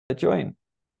join.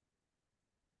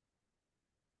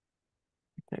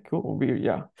 Okay, cool.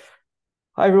 Yeah.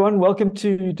 Hi everyone, welcome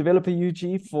to Developer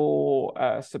UG for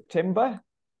September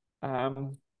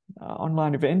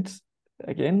online event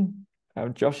again.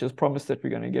 Josh has promised that we're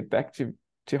going to get back to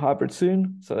hybrid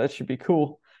soon, so that should be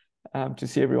cool to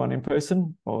see everyone in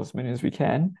person, or as many as we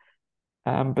can.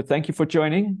 But thank you for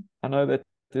joining. I know that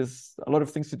there's a lot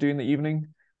of things to do in the evening,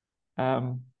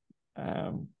 but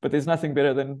there's nothing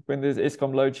better than when there's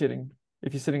ESCOM load shedding.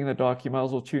 If you're sitting in the dark, you might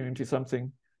as well tune into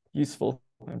something useful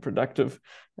and productive.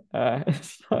 So I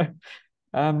just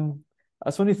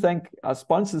want to thank our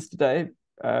sponsors today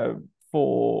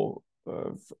for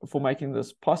making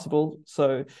this possible.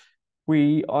 So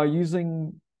we are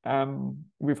using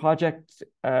we've hijacked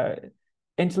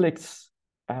Intellect's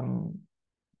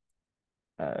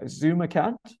Zoom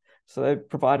account. So they're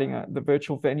providing the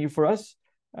virtual venue for us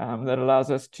that allows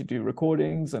us to do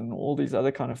recordings and all these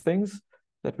other kind of things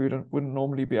that we wouldn't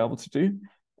normally be able to do.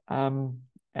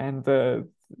 And the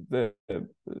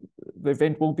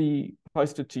event will be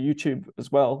posted to YouTube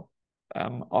as well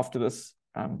after this,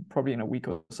 probably in a week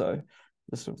or so.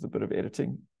 This is a bit of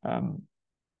editing.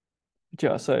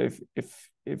 Yeah, so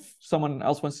if someone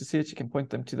else wants to see it, you can point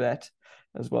them to that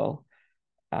as well.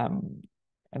 And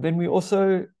then we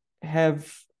also have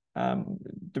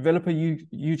Developer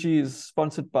UG is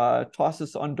sponsored by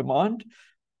Tarsus On Demand,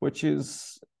 which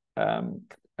is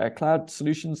a cloud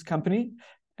solutions company,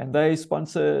 and they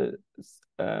sponsor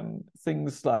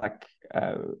things like,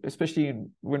 especially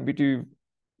when we do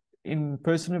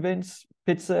in-person events,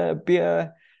 pizza,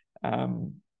 beer,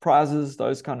 prizes,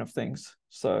 those kind of things.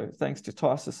 So thanks to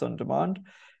Tarsus On Demand,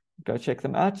 go check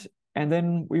them out. And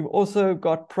then we've also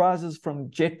got prizes from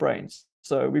JetBrains.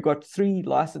 So we've got 3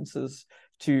 licenses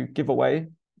to give away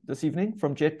this evening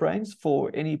from JetBrains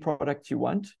for any product you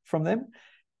want from them.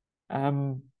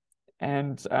 And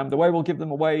the way we'll give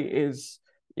them away is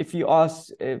if you ask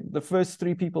the first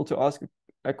 3 people to ask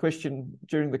a question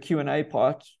during the Q&A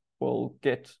part will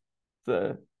get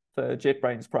the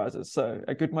JetBrains prizes. So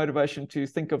a good motivation to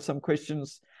think of some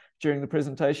questions during the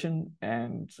presentation,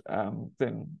 and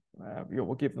then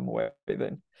we'll give them away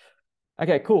then.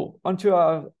 Okay, cool. On to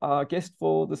our guest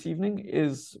for this evening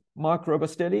is Mark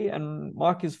Robustelli, and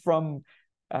Mark is from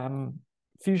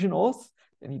FusionAuth,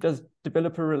 and he does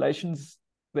developer relations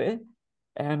there.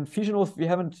 And FusionAuth, if you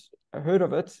haven't heard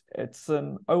of it, it's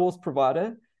an OAuth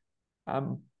provider,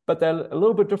 but they're a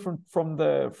little bit different from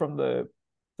the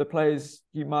players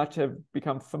you might have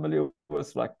become familiar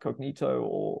with, like Cognito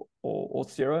or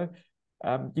Auth0.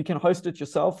 You can host it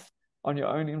yourself on your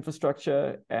own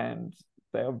infrastructure, and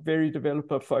they are very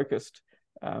developer focused.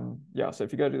 Yeah, so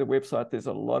if you go to the website, there's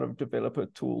a lot of developer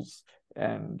tools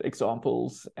and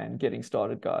examples and getting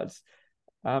started guides.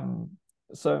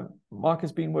 So Mark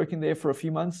has been working there for a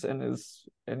few months, and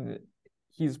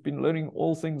he's been learning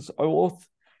all things OAuth,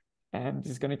 and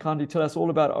he's going to kindly tell us all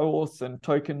about OAuth and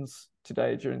tokens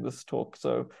today during this talk.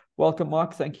 So welcome,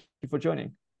 Mark. Thank you for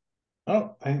joining.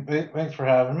 Oh, thanks for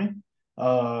having me.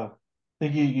 I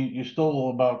think you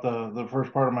stole about the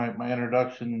first part of my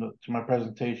introduction to my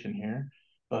presentation here,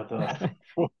 but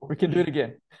we can do it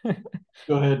again.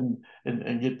 Go ahead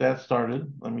and get that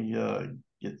started. Let me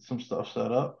get some stuff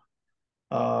set up.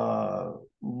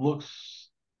 Looks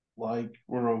like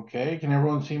we're okay. Can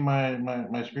everyone see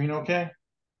my screen okay?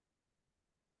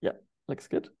 Yeah, looks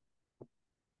good.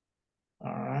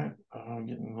 All right. I'm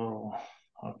getting a little,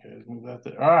 okay, let's move that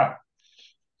there. All right.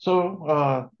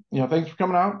 So, thanks for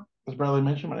coming out. As Bradley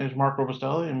mentioned, my name is Mark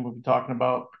Robustelli, and we'll be talking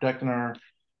about protecting your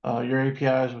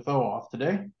APIs with OAuth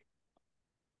today.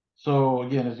 So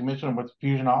again, as you mentioned, with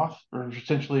FusionAuth, we're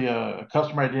essentially a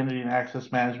customer identity and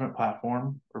access management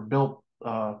platform. We're built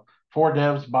for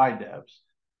devs by devs.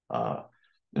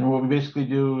 And what we basically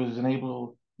do is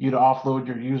enable you to offload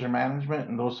your user management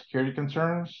and those security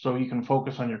concerns so you can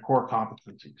focus on your core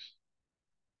competencies.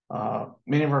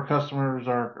 Many of our customers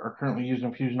are currently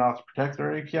using FusionAuth to protect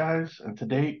their APIs, and to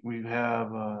date, we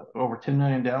have over 10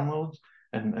 million downloads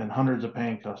and hundreds of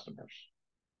paying customers.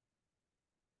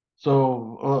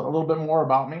 So a little bit more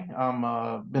about me.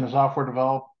 I'm been in software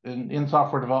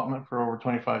development for over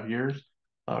 25 years.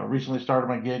 Recently started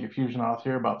my gig at FusionAuth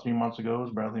here about 3 months ago,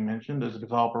 as Bradley mentioned, as a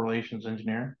developer relations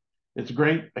engineer. It's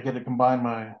great. I get to combine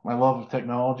my love of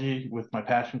technology with my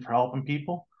passion for helping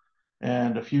people.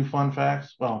 And a few fun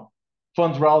facts. Well,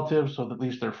 fun's relative, so at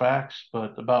least they're facts.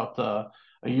 But about a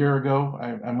year ago,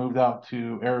 I moved out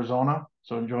to Arizona,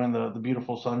 so enjoying the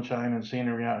beautiful sunshine and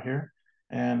scenery out here,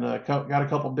 and got a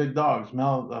couple big dogs,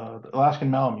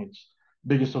 Alaskan Malamutes,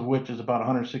 biggest of which is about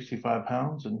 165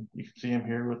 pounds, and you can see him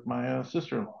here with my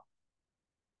sister-in-law.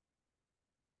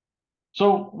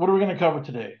 So what are we going to cover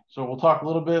today? So we'll talk a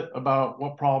little bit about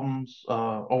what problems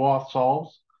OAuth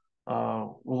solves.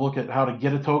 We'll look at how to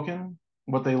get a token,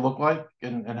 what they look like,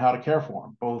 and how to care for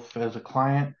them, both as a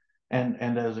client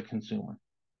and as a consumer.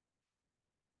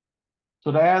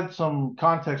 So to add some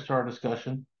context to our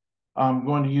discussion, I'm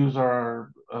going to use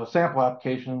our sample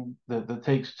application that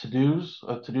takes to-dos,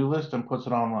 a to-do list, and puts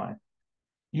it online.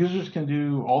 Users can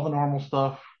do all the normal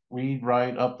stuff, read,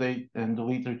 write, update, and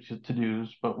delete their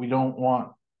to-dos, but we don't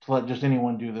want to let just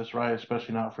anyone do this, right?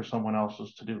 Especially not for someone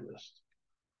else's to-do list.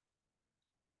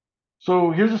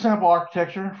 So here's a sample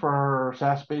architecture for our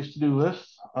SaaS-based to-do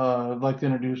list. I'd like to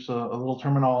introduce a little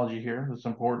terminology here that's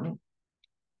important.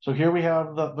 So here we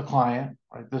have the client,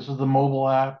 right? This is the mobile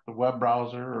app, the web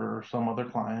browser, or some other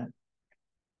client.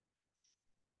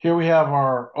 Here we have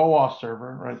our OAuth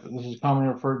server, right? This is commonly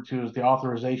referred to as the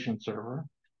authorization server.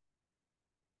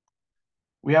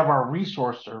 We have our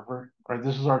resource server, right?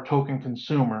 This is our token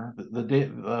consumer.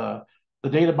 The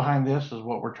data behind this is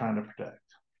what we're trying to protect.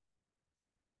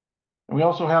 And we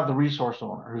also have the resource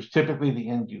owner, who's typically the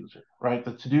end user, right?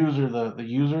 The to-dos are the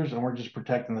users, and we're just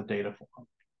protecting the data for them.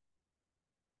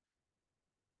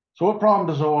 So what problem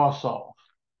does OAuth solve?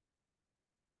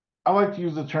 I like to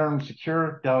use the term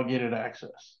secure delegated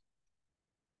access.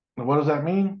 Now, what does that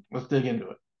mean? Let's dig into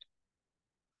it.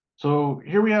 So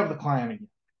here we have the client again.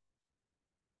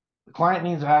 The client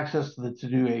needs access to the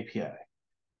to-do API,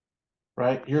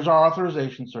 right? Here's our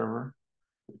authorization server.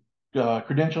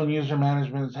 Credential and user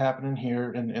management is happening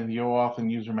here in the OAuth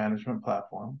and user management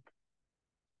platform.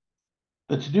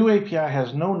 The to-do API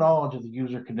has no knowledge of the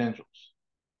user credentials.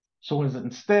 So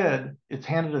instead, it's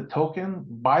handed a token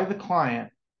by the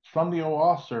client from the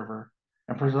OAuth server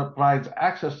and provides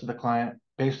access to the client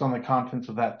based on the contents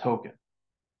of that token.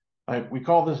 We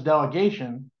call this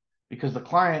delegation because the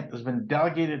client has been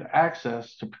delegated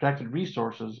access to protected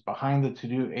resources behind the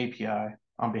to-do API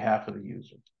on behalf of the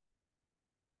user.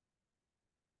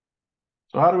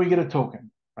 So how do we get a token,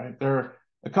 right? There are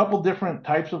a couple different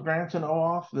types of grants in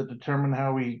OAuth that determine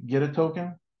how we get a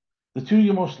token. The two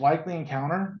you most likely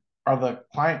encounter are the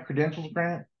Client Credentials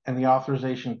Grant and the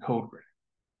Authorization Code Grant.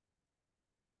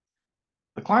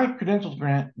 The Client Credentials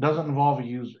Grant doesn't involve a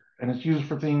user, and it's used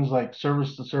for things like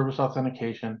service-to-service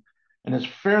authentication, and is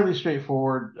fairly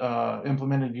straightforward,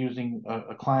 implemented using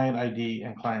a client ID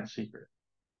and client secret.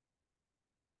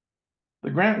 The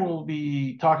grant we'll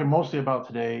be talking mostly about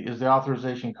today is the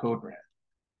Authorization Code Grant.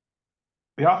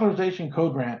 The Authorization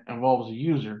Code Grant involves a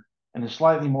user and is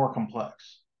slightly more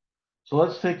complex. So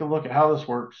let's take a look at how this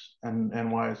works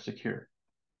and why it's secure.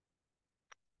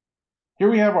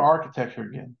 Here we have our architecture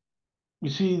again. We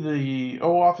see the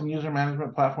OAuth and user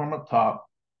management platform up top.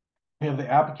 We have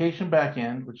the application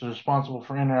backend, which is responsible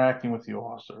for interacting with the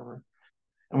OAuth server.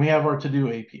 And we have our to-do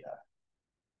API.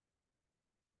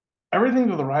 Everything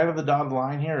to the right of the dotted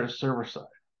line here is server-side,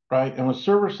 right? And with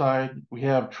server-side, we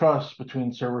have trust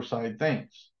between server-side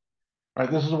things, right?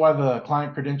 This is why the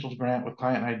client credentials grant with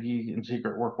client ID and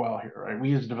secret work well here, right?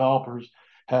 We as developers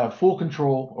have full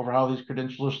control over how these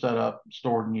credentials are set up,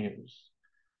 stored, and used.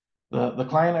 The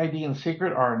client ID and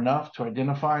secret are enough to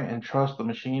identify and trust the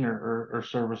machine or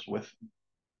service with them.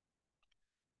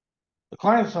 The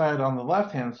client side on the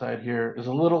left-hand side here is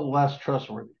a little less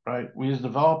trustworthy, right? We as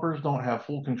developers don't have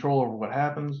full control over what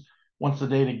happens once the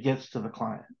data gets to the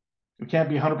client. We can't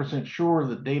be 100% sure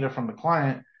that data from the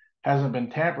client hasn't been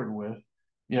tampered with,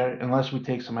 unless we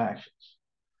take some actions.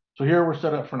 So here we're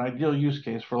set up for an ideal use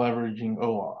case for leveraging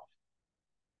OAuth.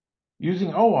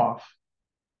 Using OAuth,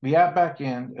 the app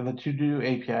backend and the to-do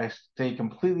API stay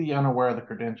completely unaware of the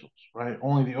credentials, right?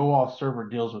 Only the OAuth server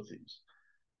deals with these.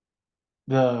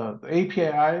 The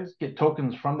APIs get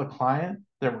tokens from the client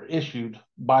that were issued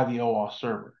by the OAuth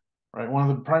server, right? One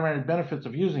of the primary benefits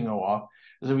of using OAuth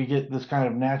is that we get this kind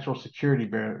of natural security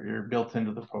barrier built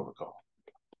into the protocol.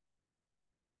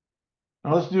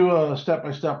 Now let's do a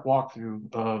step-by-step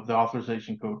walkthrough of the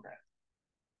authorization code grant.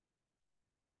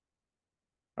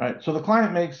 All right, so the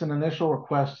client makes an initial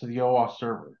request to the OAuth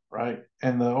server, right?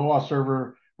 And the OAuth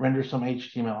server renders some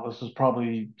HTML. This is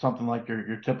probably something like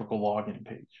your typical login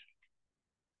page,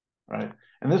 right?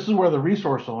 And this is where the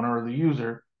resource owner or the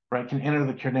user, right, can enter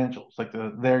the credentials, like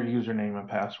their username and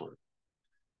password,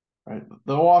 right?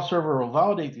 The OAuth server will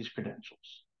validate these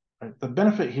credentials, right? The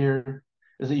benefit here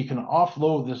is that you can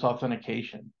offload this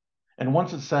authentication. And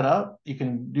once it's set up, you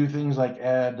can do things like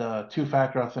add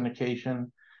two-factor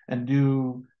authentication and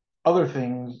do other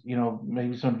things,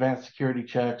 maybe some advanced security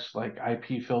checks like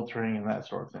IP filtering and that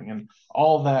sort of thing. And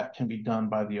all of that can be done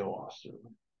by the OAuth server.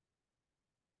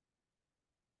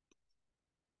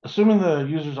 Assuming the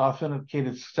user's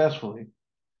authenticated successfully,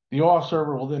 the OAuth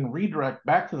server will then redirect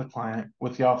back to the client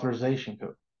with the authorization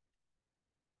code.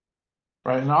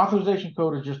 Right, and the authorization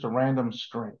code is just a random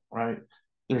string, right?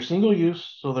 They're single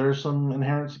use, so there's some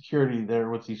inherent security there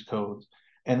with these codes.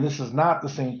 And this is not the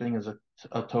same thing as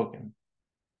a token.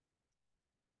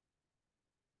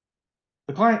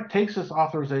 The client takes this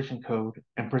authorization code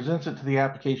and presents it to the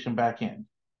application backend.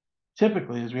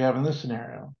 Typically, as we have in this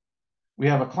scenario, we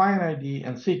have a client ID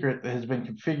and secret that has been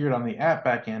configured on the app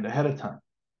backend ahead of time,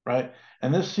 right?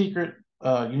 And this secret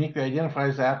uniquely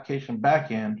identifies the application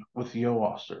backend with the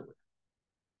OAuth server.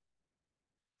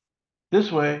 This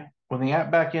way, when the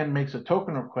app backend makes a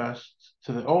token request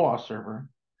to the OAuth server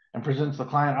and presents the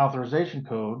client authorization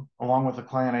code along with the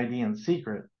client ID and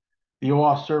secret, the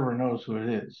OAuth server knows who it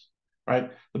is,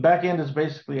 right? The backend is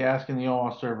basically asking the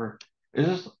OAuth server,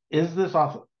 is this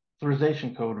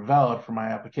authorization code valid for my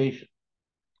application?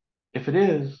 If it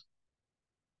is,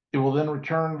 it will then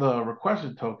return the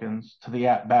requested tokens to the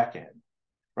app backend,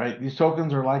 right? These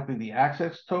tokens are likely the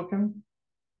access token,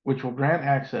 which will grant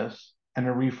access, and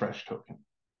a refresh token.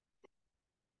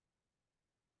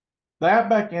 The app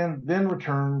backend then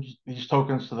returns these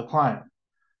tokens to the client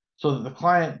so that the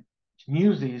client can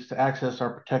use these to access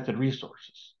our protected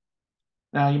resources.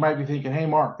 Now, you might be thinking, hey,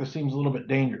 Mark, this seems a little bit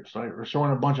dangerous, right? We're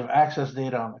storing a bunch of access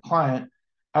data on the client.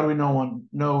 How do we know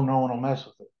no one will mess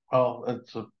with it? Well,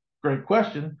 it's a great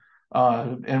question.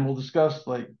 And we'll discuss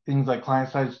things like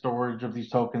client-side storage of these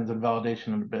tokens and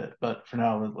validation in a bit. But for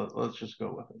now, let's just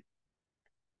go with it.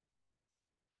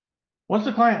 Once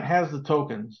the client has the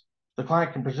tokens, the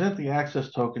client can present the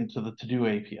access token to the To-Do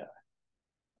API.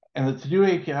 And the To-Do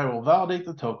API will validate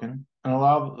the token and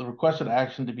allow the requested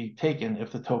action to be taken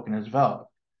if the token is valid.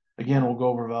 Again, we'll go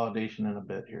over validation in a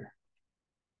bit here.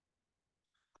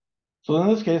 So in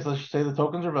this case, let's just say the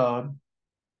tokens are valid,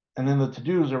 and then the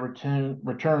to-dos are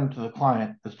returned to the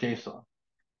client as JSON. All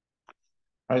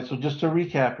right, so just to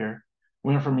recap here,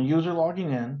 we went from a user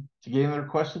logging in to getting the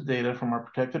requested data from our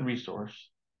protected resource.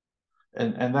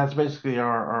 And that's basically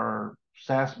our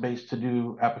SaaS-based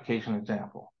to-do application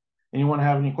example. Anyone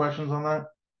have any questions on that?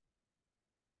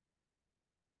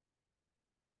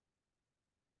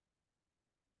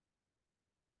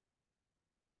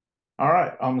 All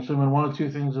right, I'm assuming one of two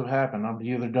things have happened. I've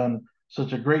either done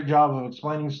such a great job of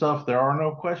explaining stuff, there are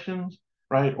no questions,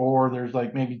 right? Or there's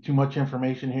maybe too much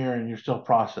information here and you're still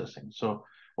processing. So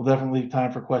we'll definitely leave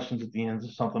time for questions at the end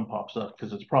if something pops up,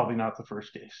 because it's probably not the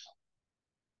first case.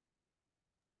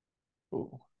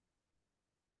 Ooh.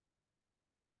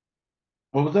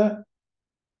 What was that?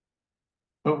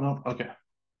 Oh, no, okay.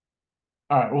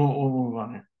 All right, we'll move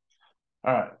on here.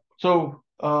 All right, so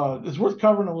it's worth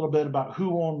covering a little bit about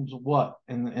who owns what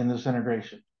in this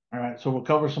integration. All right, so we'll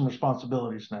cover some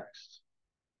responsibilities next.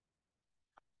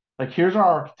 Here's our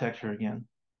architecture again.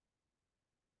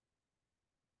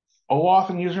 OAuth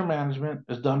and user management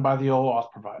is done by the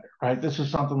OAuth provider, right? This is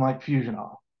something like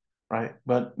FusionAuth, right?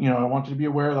 But I want you to be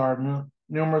aware there are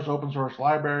numerous open source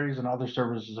libraries and other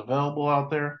services available out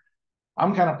there.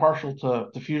 I'm kind of partial to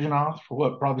FusionAuth for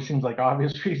what probably seems like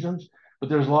obvious reasons, but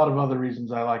there's a lot of other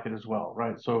reasons I like it as well,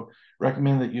 right? So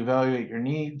recommend that you evaluate your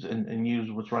needs and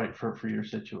use what's right for your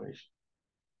situation.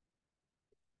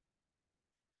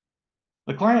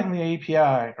 The client and the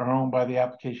API are owned by the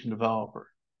application developer,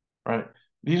 right?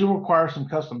 These will require some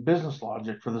custom business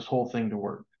logic for this whole thing to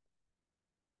work.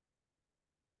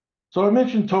 So I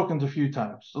mentioned tokens a few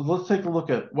times. So let's take a look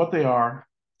at what they are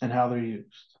and how they're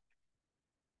used.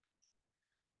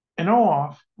 In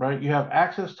OAuth, right, you have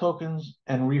access tokens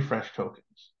and refresh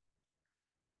tokens.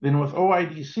 Then with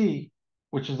OIDC,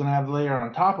 which is an added layer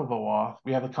on top of OAuth,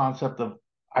 we have the concept of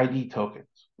ID tokens,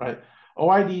 right?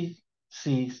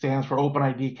 OIDC stands for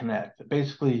OpenID Connect. It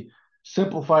basically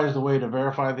simplifies the way to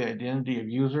verify the identity of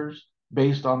users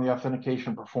based on the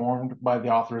authentication performed by the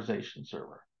authorization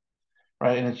server,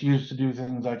 right? And it's used to do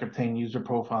things like obtain user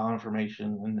profile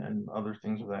information and other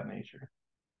things of that nature.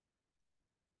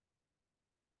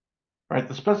 Right,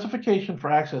 the specification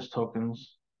for access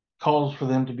tokens calls for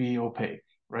them to be opaque,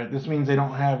 right? This means they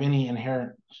don't have any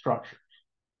inherent structures,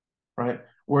 right?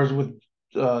 Whereas with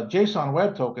JSON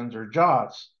web tokens or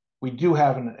JOTs, we do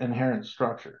have an inherent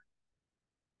structure.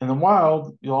 In the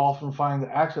wild, you'll often find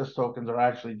that access tokens are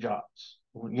actually JOTs.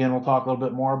 Again, we'll talk a little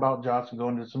bit more about JOTs and go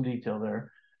into some detail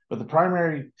there. But the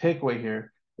primary takeaway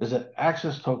here is that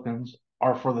access tokens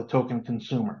are for the token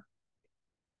consumer,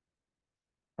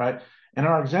 right? In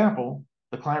our example,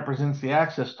 the client presents the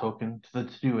access token to the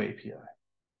To-Do API.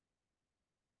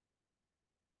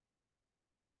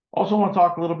 Also want to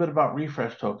talk a little bit about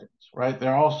refresh tokens, right?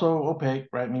 They're also opaque,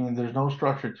 right? Meaning there's no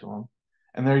structure to them,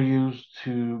 and they're used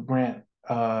to grant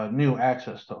new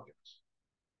access tokens.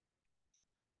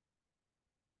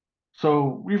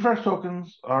 So refresh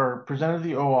tokens are presented to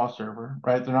the OAuth server,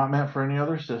 right? They're not meant for any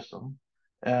other system.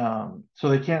 So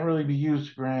they can't really be used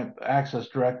to grant access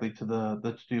directly to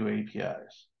the to-do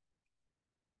APIs.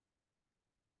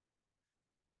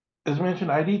 As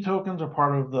mentioned, ID tokens are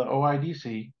part of the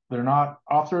OIDC. They're not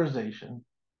authorization.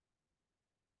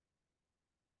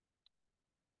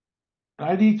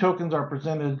 ID tokens are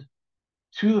presented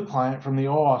to the client from the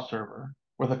OAuth server,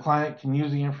 where the client can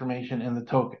use the information in the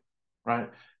token, right?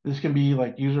 This can be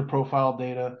like user profile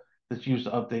data that's used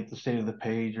to update the state of the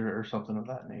page or something of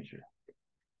that nature.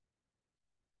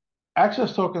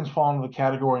 Access tokens fall into the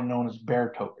category known as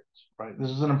bearer tokens, right?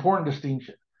 This is an important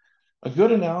distinction. A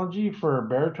good analogy for a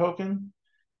bearer token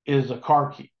is a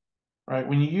car key, right?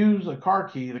 When you use a car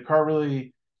key, the car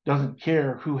really doesn't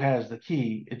care who has the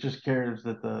key. It just cares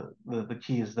that the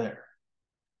key is there.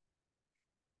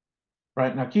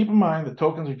 Right, now keep in mind that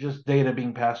tokens are just data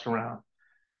being passed around.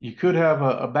 You could have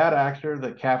a bad actor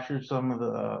that captured some of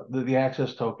the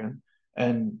access token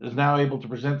and is now able to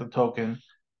present the token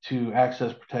to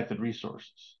access protected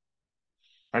resources.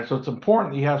 Right, so it's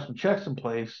important that you have some checks in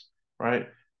place, right?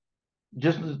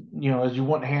 Just as as you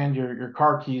wouldn't hand your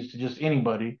car keys to just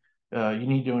anybody, you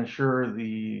need to ensure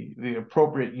the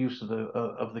appropriate use of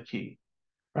the key.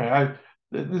 Right,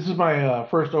 this is my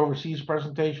first overseas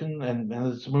presentation, and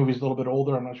this movie's a little bit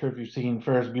older. I'm not sure if you've seen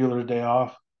Ferris Bueller's Day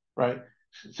Off, right?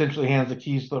 Essentially hands the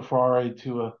keys to the Ferrari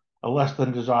to a less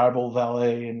than desirable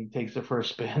valet, and he takes it for a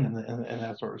spin and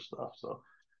that sort of stuff. So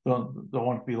don't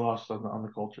want to be lost on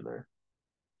the culture there.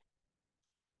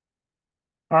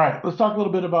 All right, let's talk a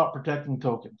little bit about protecting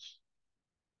tokens.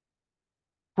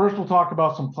 First, we'll talk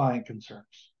about some client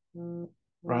concerns,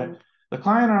 right? The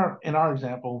client in our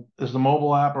example is the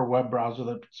mobile app or web browser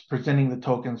that's presenting the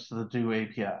tokens to the Do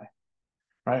API,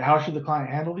 right? How should the client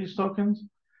handle these tokens?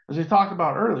 As we talked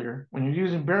about earlier, when you're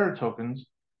using bearer tokens,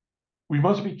 we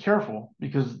must be careful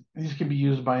because these can be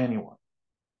used by anyone,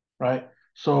 right?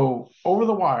 So over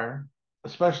the wire,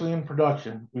 especially in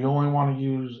production, we only want to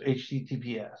use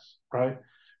HTTPS, right?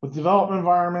 With development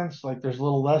environments, like there's a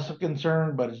little less of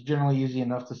concern, but it's generally easy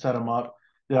enough to set them up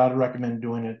that I'd recommend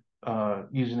doing it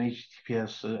using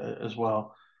HTTPS as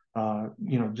well,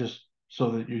 just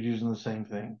so that you're using the same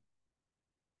thing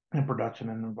in production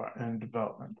and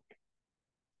development.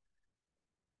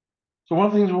 So one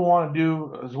of the things we want to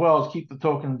do as well is keep the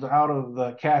tokens out of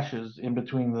the caches in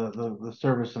between the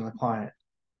service and the client.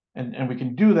 And we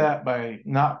can do that by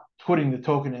not putting the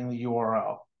token in the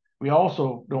URL. We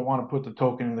also don't want to put the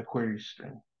token in the query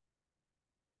string.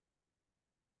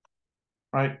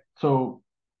 Right? So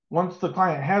once the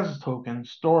client has a token,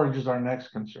 storage is our next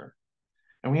concern.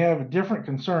 And we have different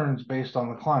concerns based on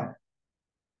the client.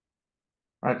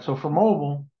 Right? So for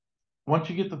mobile, once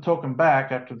you get the token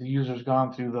back after the user's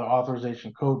gone through the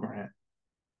Authorization Code Grant,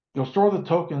 you'll store the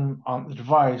token on the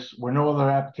device where no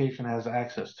other application has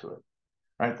access to it.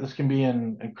 Right? This can be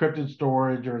in encrypted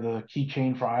storage or the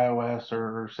keychain for iOS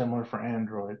or similar for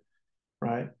Android,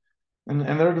 right? And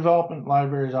there are development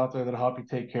libraries out there that help you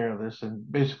take care of this.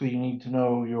 And basically, you need to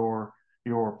know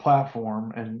your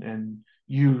platform and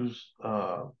use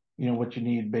what you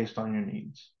need based on your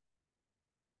needs.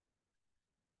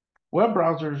 Web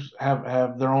browsers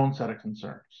have their own set of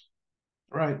concerns,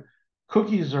 right?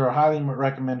 Cookies are a highly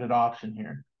recommended option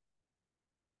here.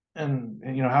 And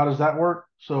how does that work?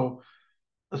 So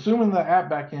assuming the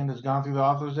app backend has gone through the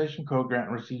Authorization Code Grant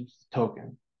and receives the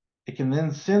token, it can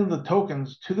then send the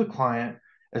tokens to the client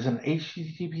as an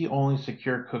HTTP-only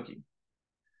secure cookie.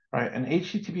 Right? An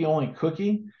HTTP-only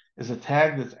cookie is a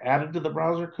tag that's added to the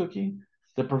browser cookie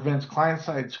that prevents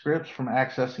client-side scripts from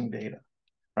accessing data.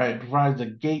 Right? It provides a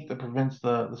gate that prevents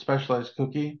the specialized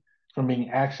cookie from being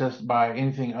accessed by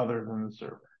anything other than the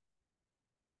server.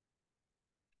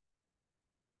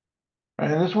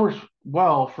 Right? And this works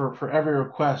well for every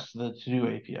request to the To-Do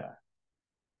API.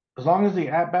 As long as the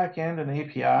app backend and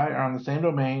API are on the same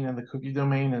domain and the cookie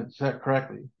domain is set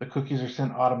correctly, the cookies are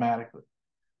sent automatically.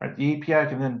 Right? The API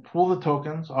can then pull the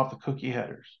tokens off the cookie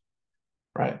headers.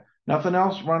 Right? Nothing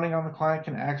else running on the client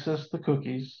can access the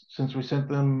cookies since we sent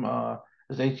them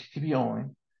as HTTP only,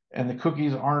 and the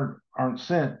cookies aren't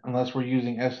sent unless we're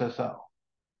using SSL.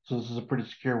 So this is a pretty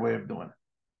secure way of doing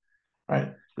it.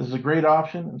 Right? This is a great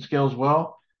option and scales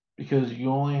well because you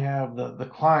only have the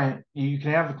client. You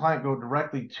can have the client go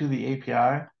directly to the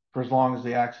API for as long as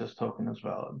the access token is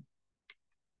valid.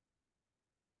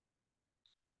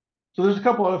 So there's a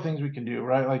couple other things we can do,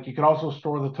 right? Like you could also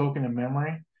store the token in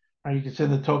memory. Right? You can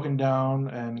send the token down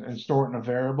and store it in a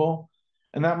variable.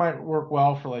 And that might work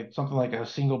well for like something like a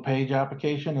single page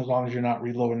application as long as you're not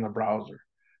reloading the browser.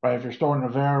 Right? If you're storing a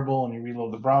variable and you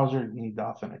reload the browser, you need to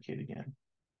authenticate again.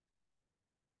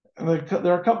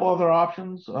 there are a couple other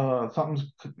options.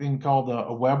 Something's being called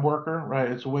a web worker,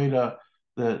 right? It's a way to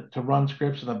run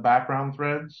scripts in the background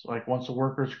threads. Like once a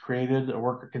worker is created, a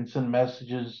worker can send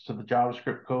messages to the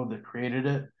JavaScript code that created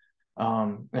it,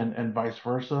 and vice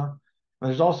versa.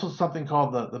 There's also something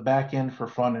called the backend for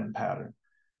front end pattern.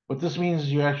 What this means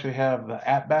is you actually have the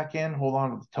app backend hold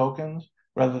on to the tokens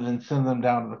rather than send them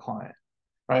down to the client.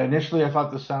 Right. Initially, I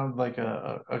thought this sounded like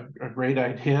a great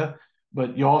idea,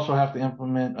 but you also have to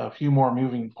implement a few more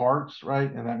moving parts,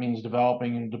 right? And that means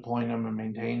developing and deploying them and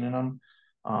maintaining them.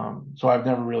 So I've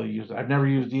never really used it. I've never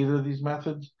used either of these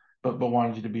methods, but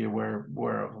wanted you to be aware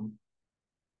of them.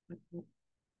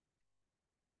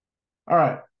 All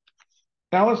right.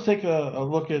 Now let's take a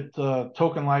look at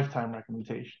token lifetime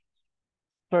recommendation.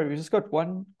 Sorry, we just got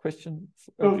one question.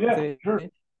 Oh yeah, there. sure.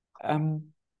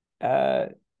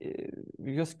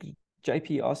 We just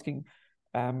JP asking,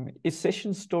 is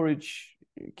session storage?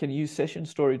 Can you use session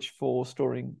storage for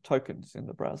storing tokens in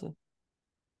the browser?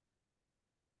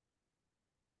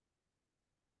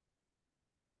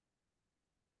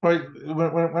 Right.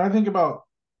 When I think about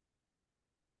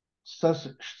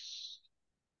session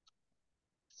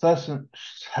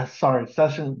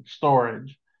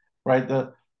storage, right?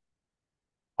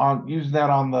 Using that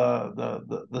on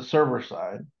the server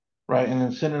side, right? And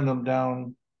then sending them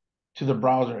down to the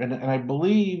browser. And I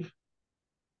believe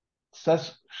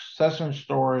session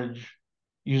storage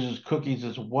uses cookies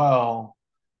as well,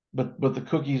 but the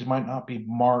cookies might not be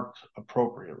marked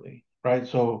appropriately, right?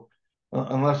 So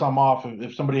unless I'm off,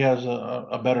 if somebody has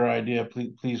a better idea,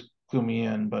 please clue me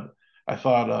in. But I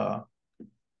thought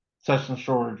session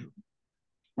storage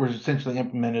was essentially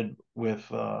implemented with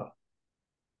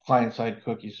client-side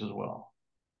cookies as well.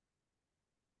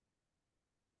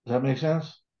 Does that make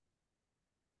sense?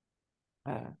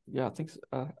 Yeah, I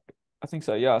think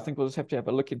so. Yeah, I think we'll just have to have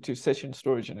a look into session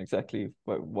storage and exactly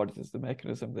what is the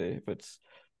mechanism there. But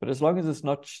as long as it's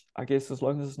not, I guess, as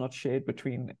long as it's not shared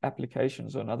between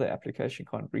applications or another application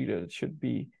can't read it, it should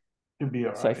be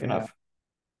all safe right, enough.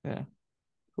 Yeah,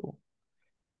 cool.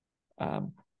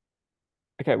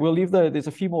 Okay, we'll leave there's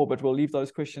a few more, but we'll leave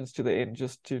those questions to the end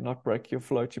just to not break your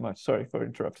flow too much. Sorry for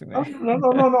interrupting there.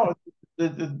 No.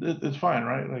 It's fine,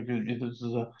 right? Like this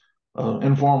is a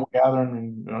informal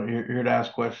gathering, and you're here to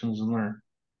ask questions and learn.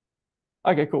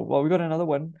 Okay, cool. Well, we got another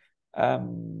one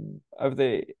over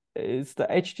there. Is the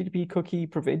HTTP cookie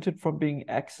prevented from being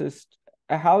accessed?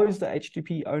 How is the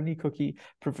HTTP only cookie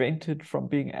prevented from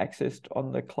being accessed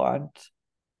on the client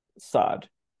side?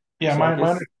 Yeah,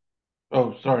 So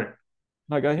oh, sorry.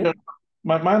 No, go ahead. Yeah,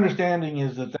 my understanding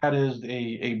is that is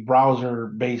a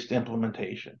browser-based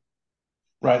implementation,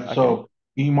 right? Okay. So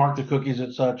you mark the cookies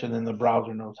as such, and then the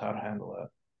browser knows how to handle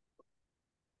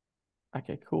that.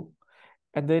 Okay, cool.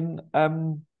 And then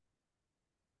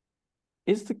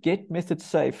is the get method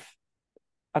safe?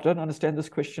 I don't understand this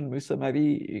question, Musa.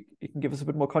 Maybe you can give us a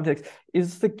bit more context.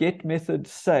 Is the get method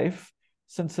safe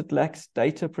since it lacks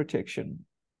data protection?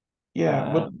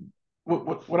 Yeah, but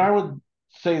what I would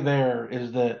say there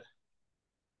is that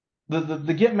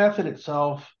the get method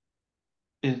itself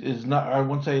is not, I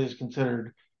wouldn't say is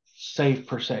considered safe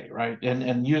per se, right?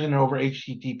 And using it over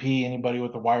HTTP, anybody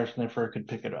with a wire sniffer could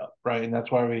pick it up, right? And that's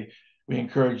why we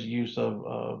encourage the use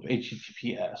of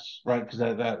HTTPS, right? Because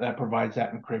that provides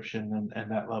that encryption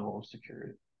and that level of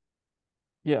security.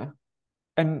 Yeah.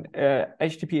 And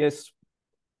HTTPS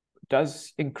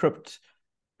does encrypt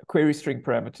query string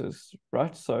parameters,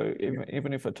 right? So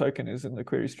even if a token is in the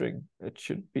query string, it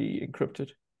should be encrypted.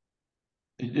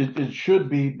 It should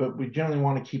be, but we generally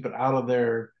want to keep it out of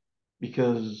there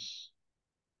because,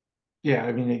 yeah,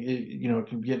 I mean, it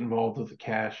can get involved with the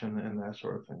cache and that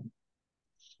sort of thing.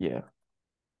 Yeah.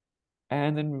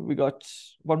 And then we got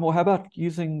one more. How about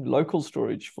using local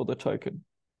storage for the token?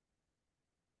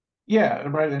 Yeah,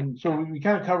 right. And so we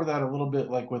kind of cover that a little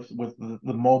bit, like with the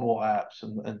mobile apps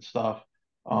and stuff.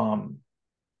 So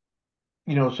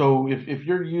if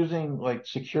you're using like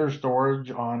secure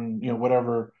storage on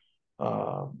whatever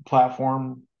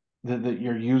platform that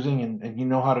you're using, and you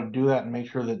know how to do that and make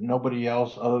sure that nobody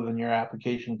else other than your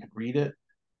application could read it,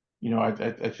 I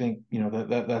think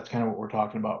that's kind of what we're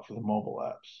talking about for the mobile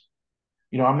apps.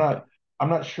 I'm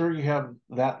not sure you have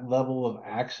that level of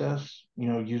access,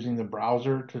 using the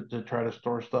browser to try to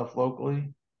store stuff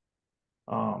locally.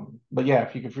 But yeah,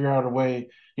 if you can figure out a way,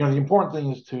 the important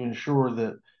thing is to ensure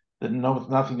that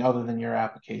nothing other than your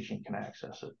application can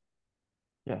access it.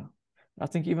 Yeah. I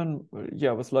think even,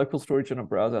 with local storage in a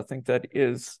browser, I think that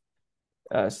is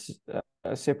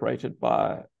separated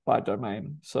by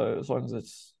domain. So as long as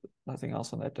it's nothing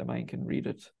else on that domain can read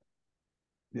it.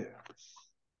 Yeah.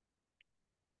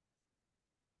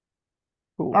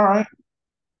 Cool. Cool. All right.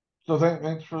 So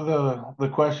thanks for the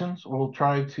questions. We'll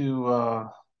try to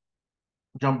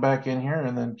jump back in here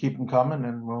and then keep them coming,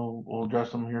 and we'll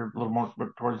address them here a little more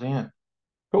towards the end.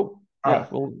 Cool. All Yeah,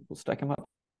 right. we'll stack them up.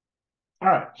 All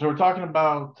right. So we're talking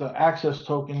about access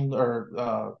tokens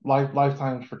or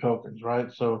lifetimes for tokens,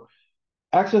 right? So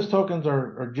access tokens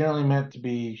are generally meant to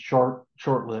be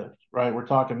short-lived, right? We're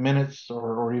talking minutes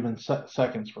or even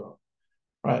seconds for them,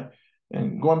 right?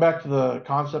 And going back to the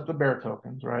concept of bear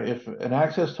tokens, right? If an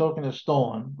access token is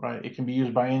stolen, right, it can be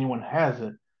used by anyone who has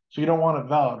it. So you don't want it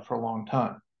valid for a long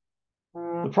time.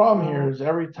 The problem here is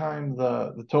every time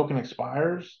the token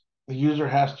expires, the user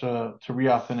has to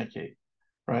re-authenticate,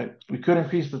 right? We could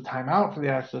increase the timeout for the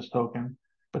access token,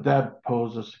 but that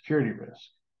poses a security risk,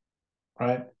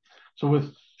 right? So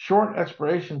with short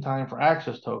expiration time for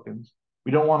access tokens,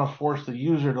 we don't want to force the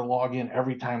user to log in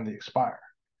every time they expire.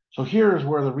 So here is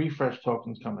where the refresh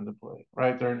tokens come into play,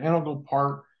 right? They're an integral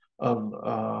part of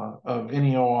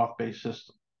any OAuth-based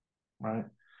system, right?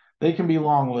 They can be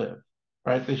long-lived,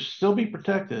 right? They should still be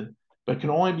protected, but can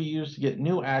only be used to get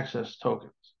new access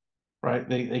tokens, right?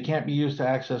 They can't be used to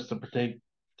access the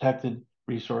protected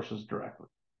resources directly,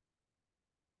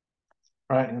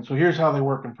 right? And so here's how they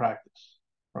work in practice,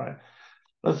 right?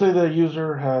 Let's say the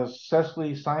user has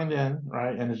successfully signed in,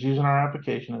 right, and is using our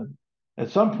application. And at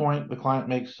some point, the client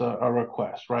makes a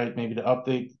request, right, maybe to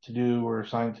update to do or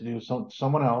assign to do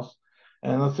someone else.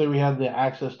 And let's say we had the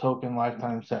access token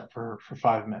lifetime set for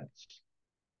 5 minutes,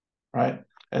 right?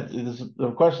 The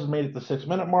request is made at the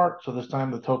 6-minute mark, so this time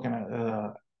the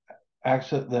token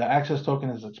access token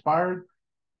is expired.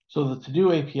 So the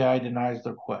to-do API denies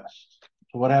the request.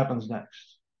 So what happens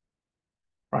next?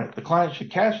 Right, the client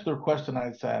should catch the request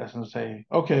denied status and say,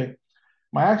 okay,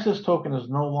 my access token is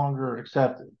no longer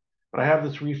accepted, but I have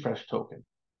this refresh token.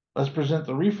 Let's present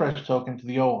the refresh token to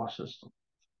the OAuth system.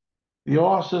 The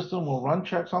OAuth system will run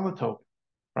checks on the token,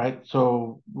 right?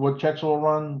 So what checks will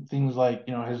run? Things like,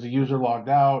 has the user logged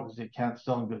out? Is the account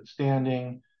still in good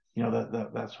standing?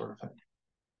 That sort of thing,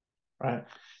 right?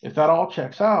 If that all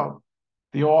checks out,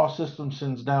 the OAuth system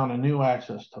sends down a new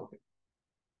access token.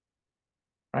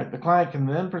 Right, the client can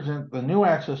then present the new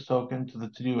access token to the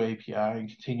to-do API and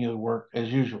continue to work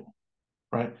as usual.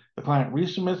 Right, the client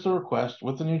resubmits the request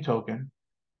with the new token,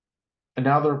 and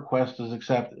now the request is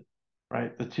accepted.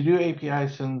 Right, the to-do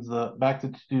API sends back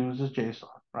the to-dos as JSON.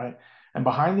 Right, and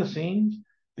behind the scenes,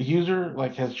 the user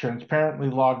has transparently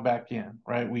logged back in.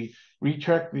 Right, we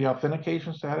recheck the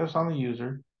authentication status on the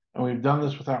user, and we've done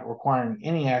this without requiring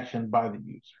any action by the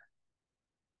user.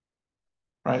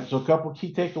 Right, so a couple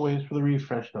key takeaways for the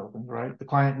refresh tokens, right? The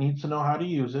client needs to know how to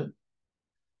use it.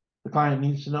 The client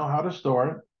needs to know how to store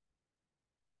it.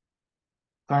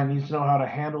 The client needs to know how to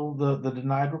handle the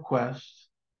denied request.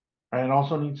 Right, it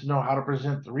also needs to know how to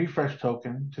present the refresh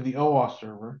token to the OAuth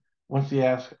server once the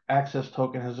access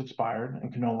token has expired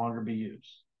and can no longer be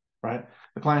used. Right,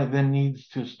 the client then needs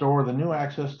to store the new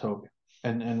access token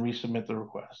and resubmit the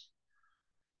request.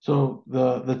 So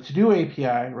the to-do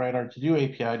API, right, our to-do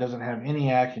API doesn't have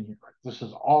any action here. This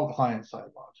is all client-side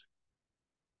logic.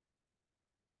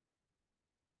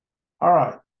 All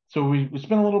right, so we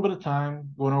spent a little bit of time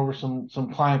going over some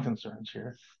client concerns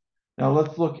here. Now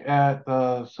let's look at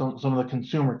some of the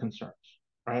consumer concerns,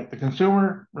 right? The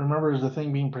consumer, remember, is the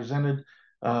thing being presented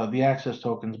the access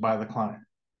tokens by the client,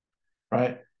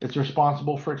 right? It's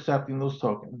responsible for accepting those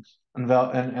tokens and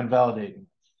validating.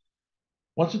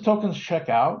 Once the tokens check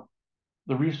out,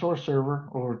 the resource server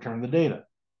will return the data,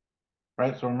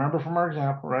 right? So remember from our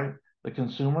example, right? The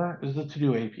consumer is the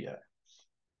to-do API.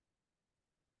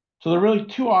 So there are really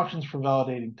two options for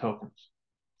validating tokens.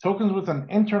 Tokens with an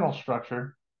internal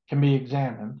structure can be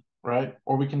examined, right?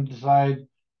 Or we can decide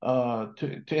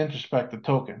to introspect the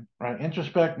token, right?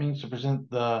 Introspect means to present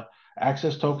the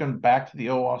access token back to the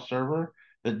OAuth server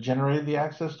that generated the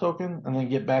access token and then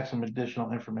get back some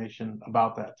additional information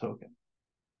about that token.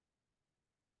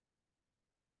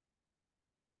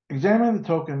 Examining the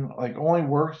token only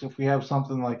works if we have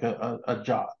something like a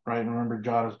JOT, right? Remember,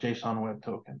 JOT is JSON Web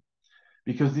Token,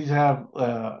 because these have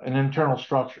an internal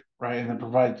structure, right? And it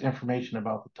provides information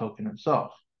about the token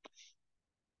itself,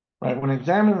 right? When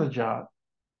examining the JOT,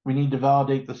 we need to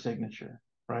validate the signature,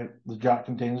 right? The JOT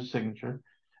contains a signature,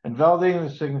 and validating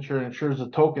the signature ensures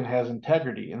the token has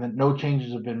integrity and that no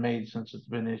changes have been made since it's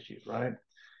been issued, right?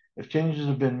 If changes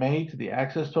have been made to the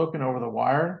access token over the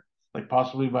wire, like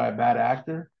possibly by a bad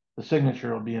actor, the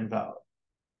signature will be invalid.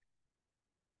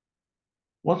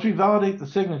 Once we validate the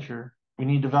signature, we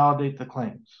need to validate the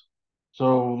claims.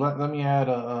 So let me add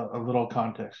a little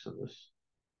context to this.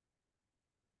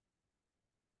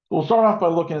 We'll start off by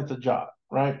looking at the JOT.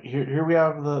 right? Here we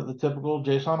have the typical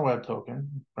JSON web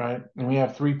token, right? And we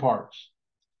have three parts.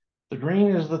 The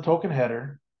green is the token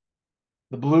header,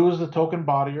 the blue is the token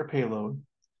body or payload,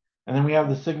 and then we have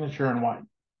the signature in white.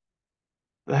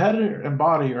 The header and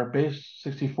body are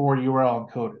base64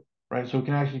 URL encoded, right? So we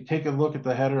can actually take a look at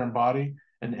the header and body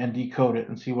and decode it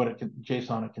and see what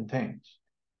JSON it contains.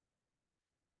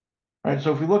 Right,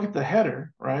 so if we look at the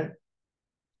header, right,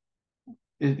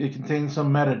 it contains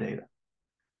some metadata.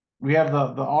 We have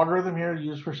the algorithm here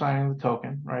used for signing the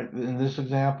token, right? In this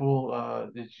example,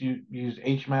 it's used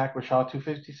HMAC with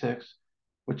SHA-256,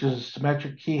 which is a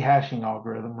symmetric key hashing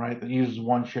algorithm, right, that uses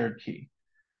one shared key.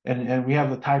 And we have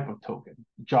the type of token,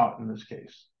 JOT in this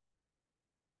case.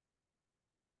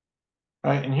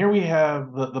 Right, and here we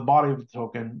have the body of the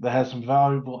token that has some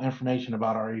valuable information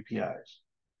about our APIs,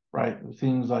 right?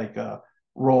 Things like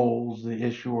roles, the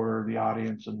issuer, the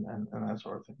audience, and that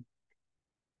sort of thing.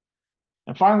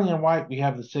 And finally, in white, we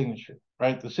have the signature,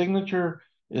 right? The signature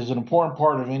is an important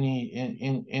part of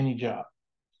any job.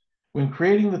 When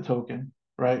creating the token,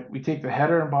 right, we take the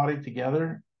header and body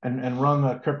together and run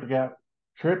the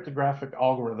cryptographic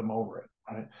algorithm over it,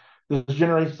 right? This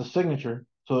generates the signature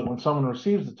so that when someone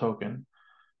receives the token,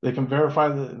 they can verify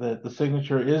that the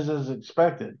signature is as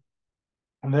expected,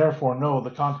 and therefore know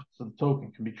the contents of the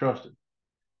token can be trusted.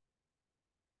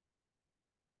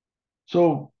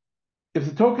 So if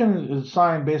the token is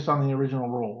signed based on the original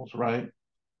roles, right,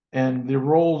 and the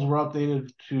roles were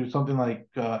updated to something like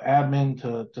admin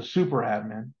to super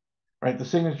admin, right, the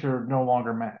signature no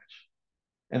longer match.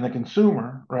 And the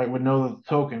consumer, right, would know that the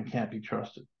token can't be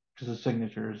trusted because the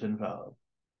signature is invalid.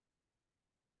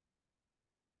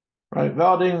 Right,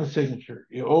 validating the signature.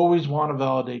 You always want to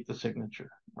validate the signature,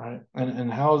 right?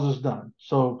 And how is this done?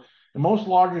 So in most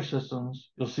larger systems,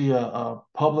 you'll see a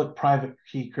public-private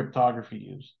key cryptography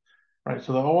used, right?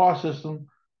 So the OAuth system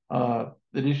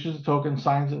that issues the token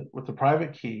signs it with the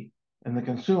private key, and the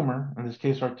consumer, in this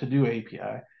case our to-do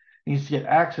API, needs to get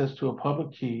access to a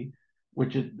public key,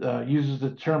 which it uses to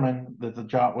determine that the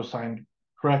JOT was signed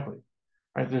correctly,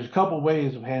 right? There's a couple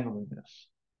ways of handling this.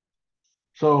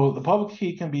 So the public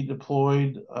key can be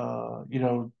deployed,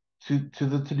 to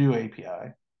the to-do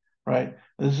API, right?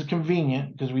 This is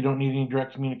convenient because we don't need any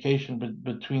direct communication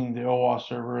between the OAuth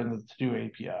server and the to-do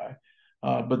API.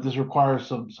 But this requires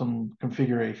some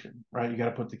configuration, right? You got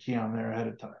to put the key on there ahead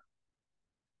of time,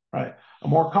 right? A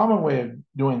more common way of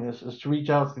doing this is to reach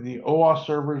out to the OAuth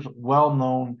server's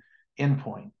well-known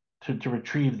endpoint to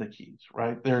retrieve the keys,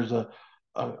 right? There's a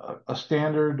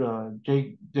standard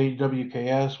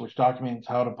JWKS, which documents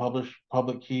how to publish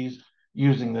public keys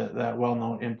using that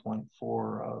well-known endpoint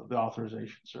for the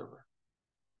authorization server.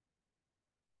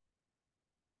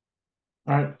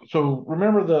 All right, so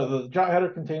remember the JOT header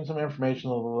contains some information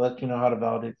that will let you know how to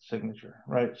validate the signature,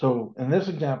 right? So in this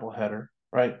example header,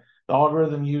 right, the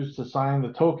algorithm used to sign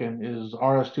the token is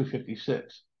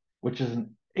RS-256, which is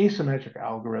an asymmetric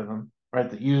algorithm, right,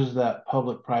 that uses that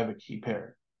public-private key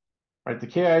pair. Right, the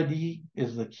KID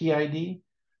is the key ID,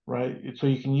 right? So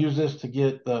you can use this to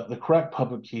get the correct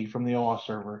public key from the OAuth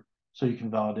server so you can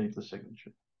validate the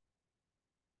signature.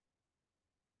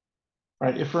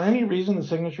 Right, if for any reason the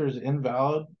signature is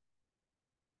invalid,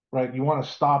 right, you want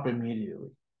to stop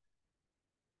immediately.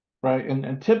 Right,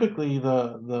 and typically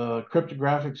the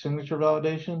cryptographic signature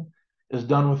validation is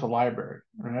done with a library,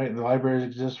 right? The libraries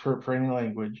exist for any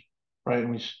language, right?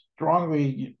 And we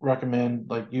strongly recommend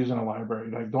like using a library.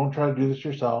 Like don't try to do this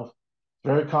yourself.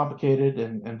 It's very complicated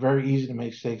and very easy to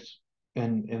make mistakes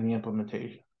in the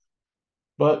implementation.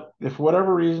 But if for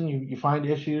whatever reason you find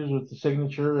issues with the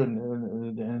signature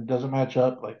and it doesn't match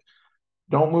up, like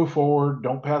don't move forward,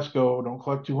 don't pass go, don't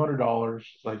collect $200.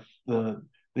 Like the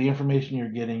information you're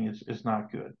getting is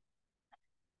not good.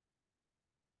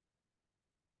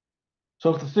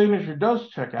 So if the signature does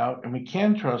check out and we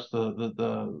can trust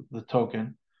the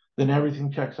token, then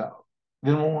everything checks out.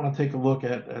 Then we'll want to take a look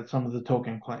at some of the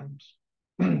token claims.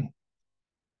 All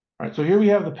right, so here we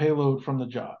have the payload from the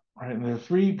JOT, right? And there are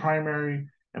three primary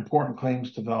important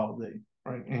claims to validate,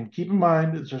 right? And keep in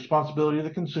mind, it's the responsibility of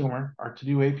the consumer, our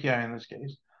to-do API in this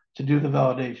case, to do the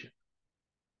validation.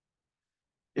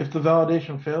 If the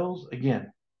validation fails,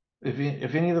 again,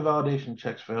 if any of the validation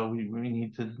checks fail, we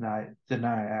need to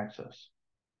deny access.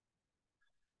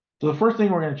 So the first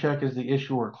thing we're going to check is the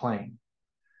issuer claim,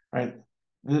 right?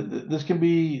 This can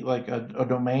be like a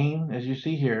domain, as you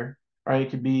see here, right?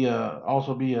 It could be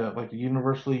also be like a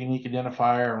universally unique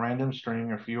identifier, a random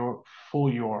string, or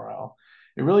full URL.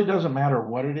 It really doesn't matter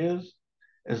what it is,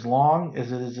 as long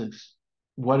as it is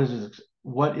what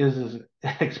is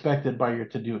expected by your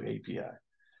to-do API.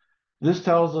 This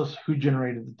tells us who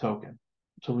generated the token.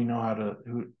 so we know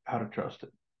how to trust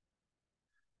it.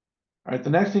 All right, the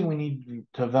next thing we need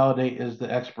to validate is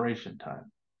the expiration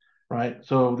time, right?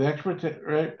 So the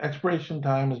expiration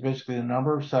time is basically the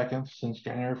number of seconds since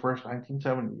January 1st,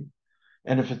 1970.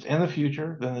 And if it's in the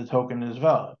future, then the token is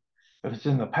valid. If it's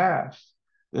in the past,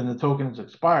 then the token is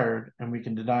expired and we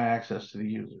can deny access to the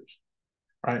users,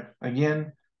 right?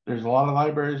 Again, there's a lot of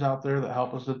libraries out there that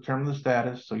help us determine the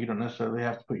status, so you don't necessarily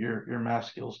have to put your math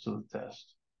skills to the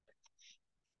test.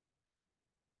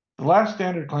 The last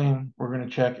standard claim we're going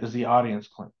to check is the audience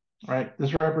claim, right?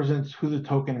 This represents who the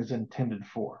token is intended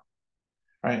for,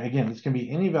 right? Again, this can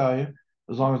be any value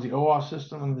as long as the OAuth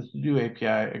system and the to-do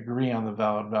API agree on the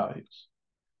valid values.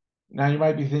 Now you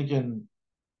might be thinking,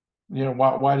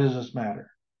 why does this matter?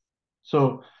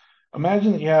 So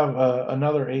imagine that you have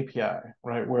another API,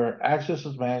 right, where access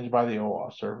is managed by the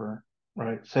OAuth server,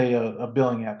 right? Say a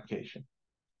billing application.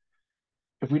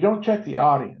 If we don't check the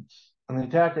audience, and the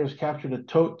attacker has captured a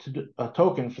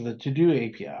token for the to-do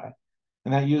API,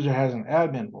 and that user has an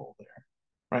admin role there,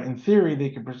 right? In theory, they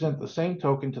could present the same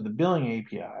token to the billing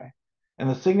API, and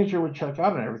the signature would check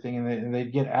out and everything, and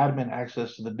they'd get admin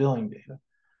access to the billing data.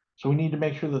 So we need to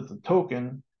make sure that the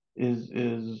token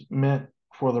is meant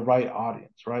for the right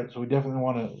audience, right? So we definitely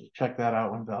want to check that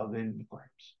out when validating the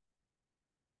claims.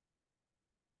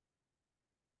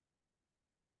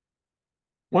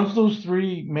 Once those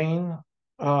three main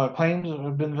claims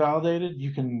have been validated,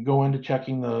 you can go into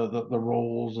checking the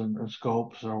roles and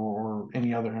scopes or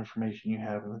any other information you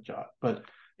have in the job. But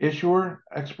issuer,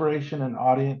 expiration, and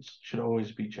audience should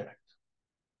always be checked.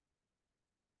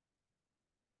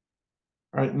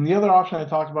 All right, and the other option I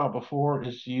talked about before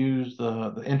is to use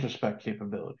the introspect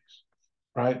capabilities,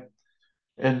 right?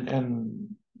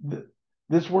 And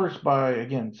this works by,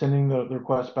 again, sending the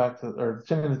request back to, or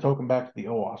sending the token back to the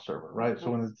OAuth server, right?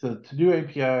 So when the to-do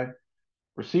API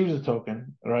receives a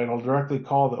token, right, it'll directly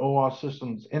call the OAuth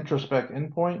system's introspect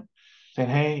endpoint saying,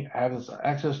 hey, I have this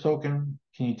access token.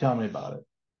 Can you tell me about it?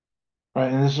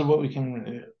 Right, and this is what we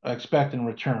can expect in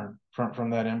return from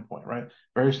that endpoint, right?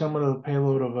 Very similar to the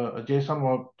payload of a JSON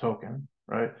web token,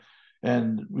 right?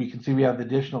 And we can see we have the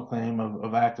additional claim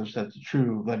of active set to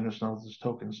true, letting us know this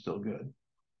token is still good.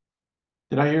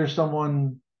 Did I hear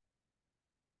someone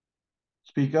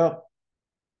speak up?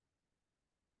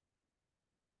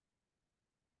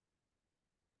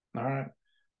 All right.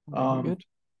 Good.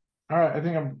 All right, I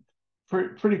think I'm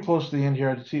pretty close to the end here.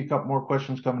 I see a couple more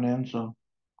questions coming in, so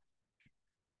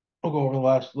I'll go over the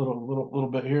last little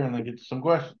bit here and then get to some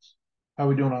questions. How are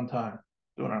we doing on time?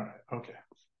 Doing all right. Okay.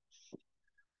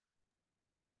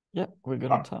 Yeah, we're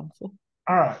good on time. So.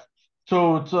 All right.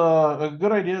 So it's a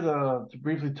good idea to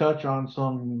briefly touch on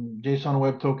some JSON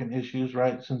Web Token issues,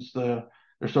 right? Since they're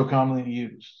so commonly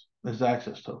used as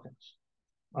access tokens,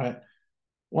 right?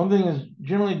 One thing is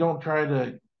generally don't try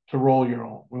to roll your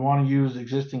own. We want to use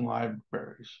existing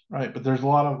libraries, right? But there's a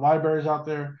lot of libraries out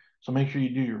there, so make sure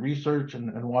you do your research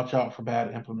and watch out for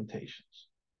bad implementations,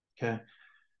 okay?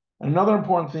 Another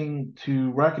important thing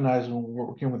to recognize when we're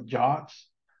working with JOTs,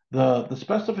 the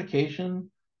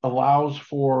specification allows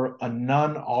for a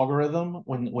none algorithm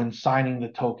when signing the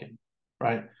token,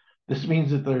 right? This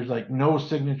means that there's like no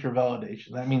signature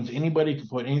validation. That means anybody can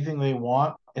put anything they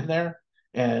want in there,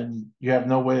 and you have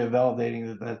no way of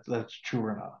validating that that's true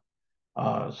or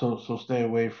not. So stay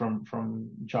away from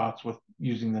JOTs with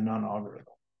using the none algorithm.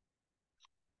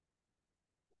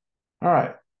 All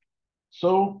right.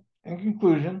 So in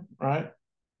conclusion, right,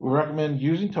 we recommend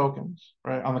using tokens,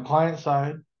 right? On the client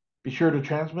side, be sure to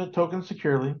transmit tokens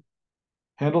securely,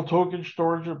 handle token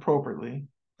storage appropriately,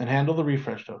 and handle the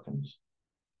refresh tokens.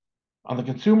 On the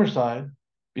consumer side,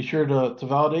 be sure to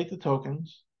validate the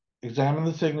tokens, examine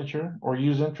the signature or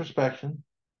use introspection,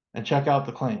 and check out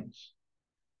the claims.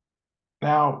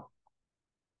 Now,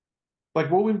 like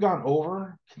what we've gone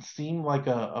over can seem like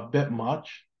a bit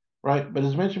much, right? But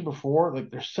as mentioned before,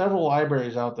 like there's several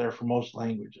libraries out there for most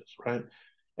languages, right?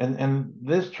 And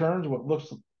this turns what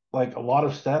looks like a lot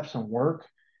of steps and work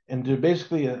into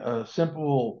basically a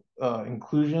simple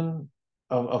inclusion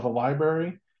of a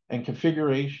library and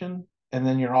configuration, and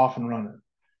then you're off and running,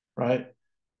 right?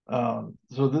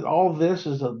 So all this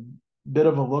is a bit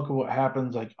of a look at what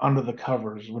happens like under the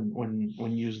covers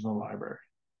when using the library.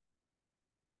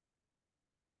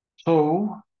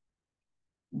 So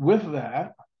with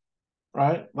that,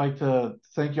 right, I'd like to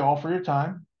thank you all for your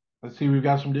time. Let's see, we've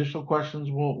got some additional questions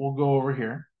we'll go over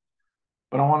here.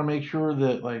 But I want to make sure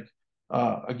that, like,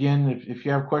 again, if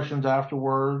you have questions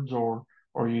afterwards or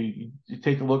you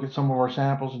take a look at some of our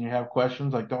samples and you have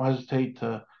questions, like don't hesitate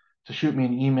to shoot me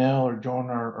an email or join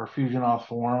our FusionAuth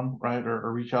forum, right,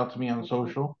 or reach out to me on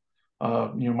social.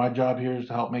 My job here is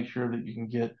to help make sure that you can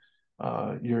get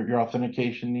your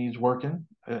authentication needs working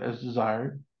as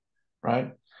desired,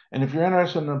 right? And if you're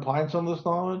interested in applying some of this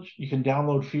knowledge, you can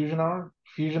download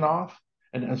FusionAuth,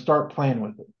 and start playing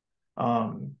with it.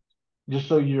 Just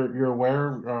so you're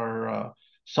aware, our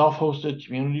self-hosted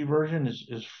community version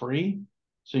is free,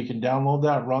 so you can download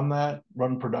that,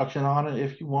 run production on it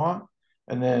if you want,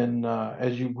 and then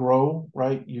as you grow,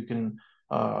 right, you can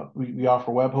we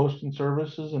offer web hosting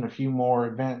services and a few more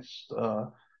advanced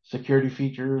security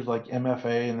features like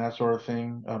MFA and that sort of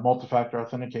thing, multi-factor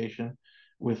authentication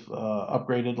with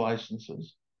upgraded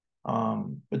licenses.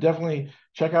 But definitely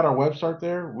check out our website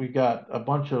there. We've got a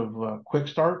bunch of quick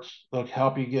starts that'll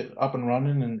help you get up and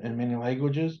running in many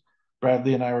languages.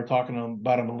 Bradley and I were talking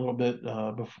about them a little bit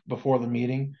before the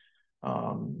meeting.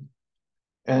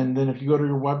 And then if you go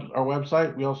to our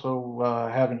website, we also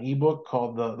have an ebook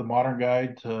called the Modern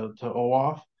Guide to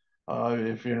OAuth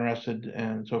if you're interested.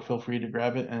 And so feel free to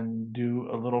grab it and do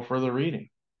a little further reading.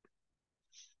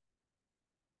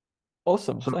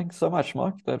 Awesome. So, Thanks so much,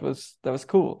 Mark. That was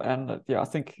cool. And yeah, I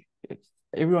think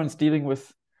everyone's dealing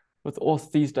with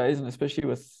auth these days, and especially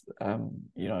with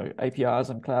APIs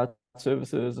and cloud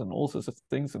services and all sorts of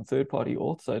things and third-party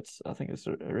auth. So I think it's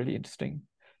a really interesting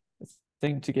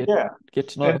thing to get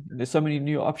to know. and, There's so many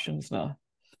new options now.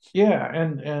 yeah,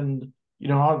 and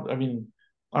I mean,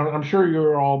 I'm sure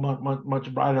you're all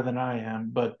much brighter than I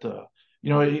am, but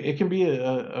it can be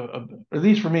at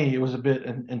least for me, it was a bit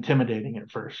intimidating at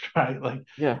first, right? Like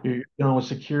Yeah. you're dealing with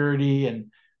security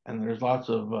and there's lots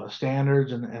of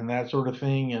standards and that sort of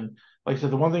thing. And like I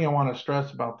said, the one thing I want to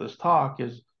stress about this talk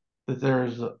is that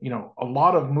there's a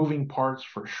lot of moving parts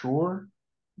for sure,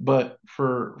 but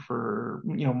for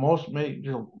most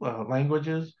major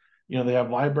languages, they have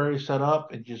libraries set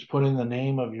up and just put in the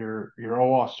name of your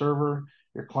OAuth server,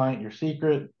 your client, your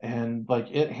secret, and like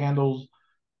it handles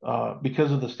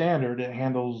because of the standard, it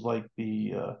handles like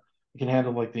it can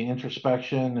handle like the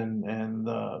introspection and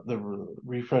the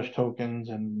refresh tokens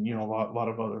and a lot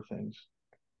of other things.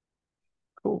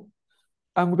 Cool.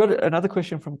 We've got another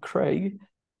question from Craig,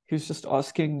 who's just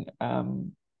asking,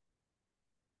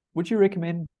 would you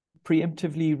recommend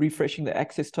preemptively refreshing the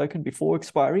access token before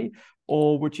expiry,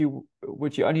 or would you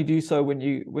only do so when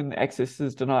the access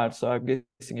is denied? So I'm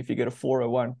guessing if you get a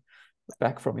 401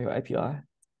 back from your API.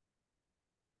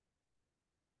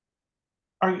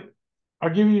 I'll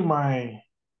give you my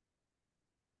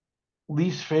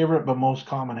least favorite but most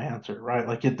common answer, right?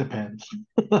 Like it depends,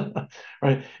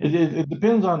 right? It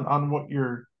depends on what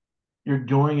you're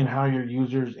doing and how your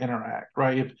users interact,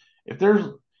 right?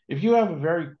 If you have a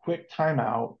very quick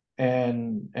timeout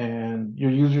and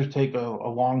your users take a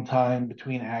long time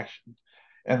between actions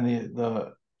and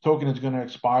the token is going to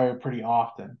expire pretty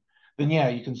often, then yeah,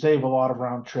 you can save a lot of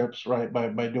round trips, right,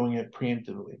 by doing it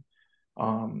preemptively.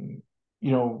 Um,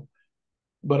 you know,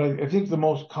 but I think the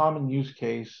most common use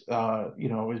case,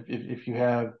 if you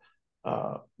have,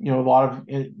 a lot of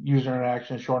user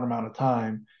interaction in a short amount of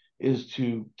time, is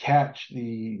to catch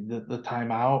the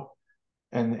timeout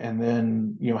and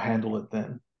then handle it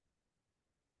then.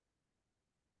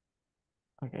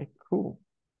 Okay, cool.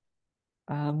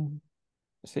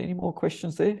 Is there any more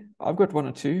questions there? I've got one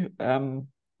or two.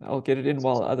 I'll get it in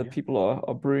while other people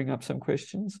are brewing up some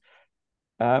questions.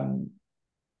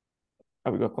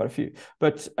 We've got quite a few,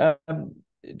 but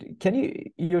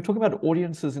you're talking about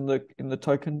audiences in the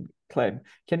token claim.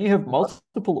 Can you have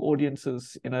multiple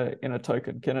audiences in a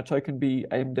token? Can a token be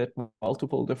aimed at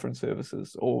multiple different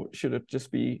services, or should it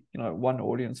just be one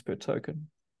audience per token?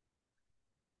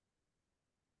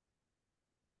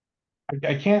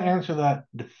 I can't answer that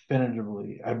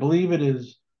definitively. I believe it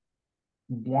is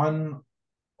one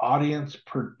audience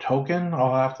per token.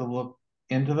 I'll have to look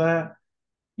into that.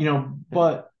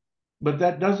 But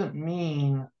that doesn't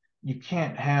mean you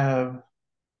can't have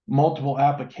multiple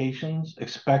applications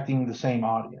expecting the same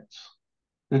audience.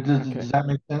 Okay. Does that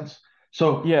make sense?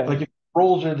 So, Yeah. like, if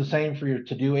roles are the same for your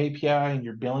to-do API and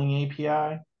your billing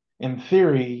API, in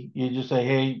theory, you just say,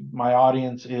 "Hey, my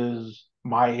audience is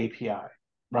my API,"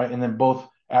 right? And then both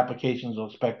applications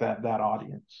will expect that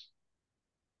audience.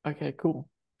 Okay, cool.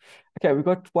 Okay, we've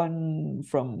got one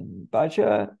from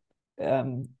Baja.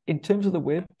 In terms of the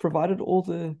web, provided all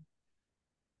the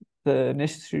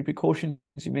necessary precautions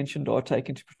you mentioned are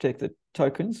taken to protect the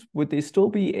tokens, would there still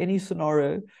be any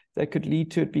scenario that could lead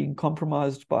to it being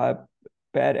compromised by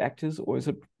bad actors, or is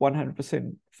it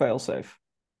 100% fail safe?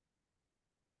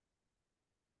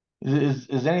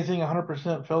 Is anything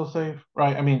 100% fail safe?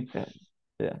 Right. I mean,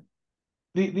 Yeah.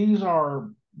 these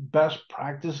are best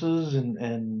practices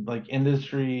and like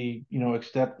industry,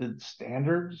 accepted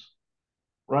standards,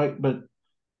 right? But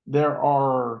there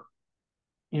are,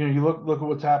 you look at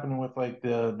what's happening with like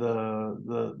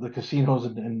the casinos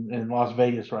in Las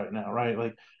Vegas right now, right?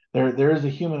 Like there is a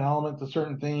human element to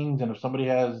certain things, and if somebody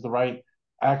has the right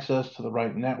access to the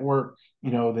right network,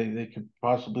 they could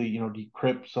possibly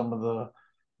decrypt some of the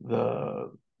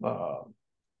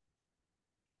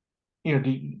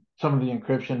some of the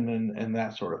encryption and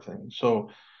that sort of thing. So,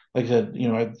 like I said,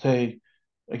 I'd say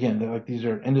again that like these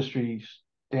are industry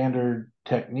standard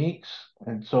techniques,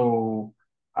 and so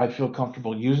I feel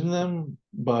comfortable using them.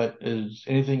 But is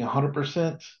anything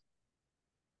 100%?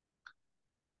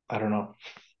 I don't know.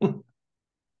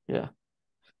 Yeah,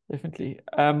 definitely.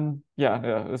 Yeah,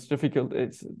 no, it's difficult.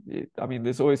 I mean,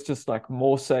 there's always just like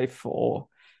more safe or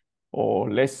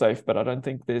less safe, but I don't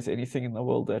think there's anything in the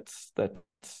world that's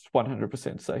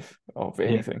 100% safe of Yeah.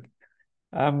 anything.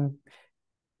 Um,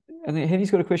 and then Henny's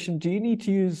got a question. Do you need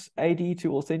to use AD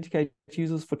to authenticate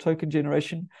users for token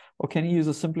generation, or can you use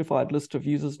a simplified list of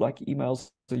users like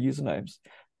emails or usernames?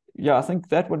 Yeah, I think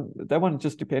that one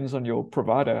just depends on your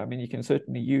provider. I mean, you can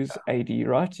certainly use AD,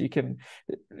 right? You can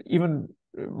even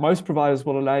most providers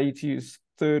will allow you to use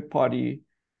third party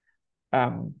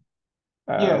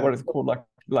Yeah. what is it called,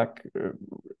 like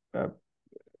uh,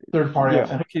 Third party yeah,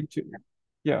 authentic. hook into,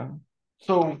 yeah.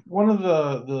 So one of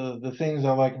the things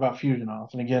I like about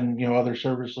FusionAuth, and again, other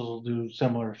services will do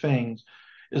similar things,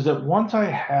 is that once I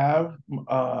have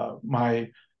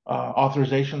my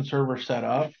authorization server set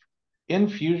up in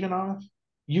FusionAuth,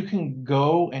 you can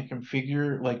go and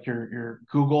configure like your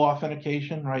Google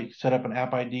authentication, right? You set up an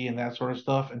app ID and that sort of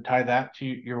stuff, and tie that to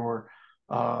your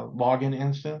login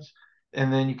instance,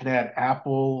 and then you can add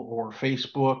Apple or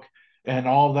Facebook, and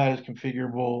all of that is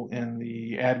configurable in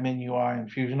the admin UI in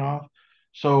FusionAuth.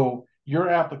 So your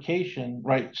application,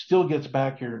 right, still gets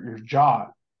back your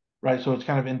JOT, right? So it's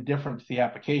kind of indifferent to the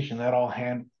application.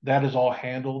 That is all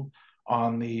handled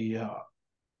on the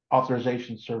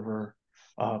authorization server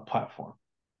platform.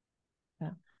 Yeah.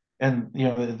 And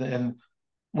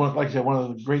like I said, one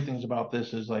of the great things about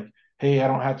this is like, hey, I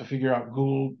don't have to figure out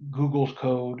Google's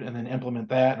code and then implement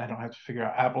that, and I don't have to figure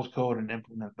out Apple's code and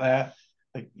implement that.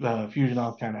 Like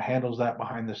FusionAuth kind of handles that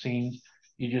behind the scenes.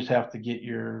 You just have to get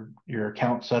your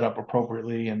account set up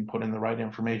appropriately and put in the right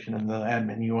information in the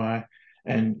admin UI,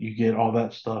 and you get all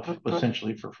that stuff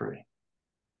essentially for free.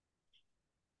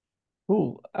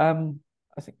 Cool.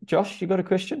 I think Josh, you got a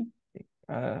question?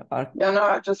 Yeah, no,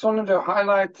 I just wanted to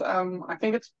highlight, I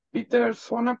think it's Peter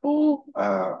Swanepoel.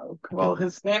 Okay. Well,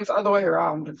 his name's other way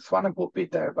around. It's Swanepoel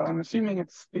Peter, but I'm assuming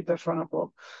it's Peter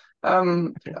Swanepoel.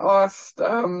 Okay. Asked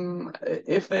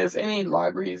if there's any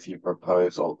libraries he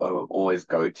propose or always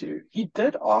go to. He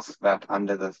did ask that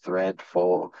under the thread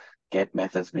for get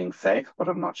methods being safe, but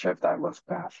I'm not sure if that was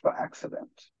perhaps by accident.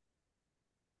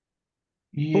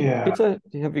 Cool. Yeah. Peter,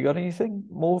 have you got anything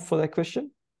more for that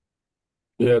question?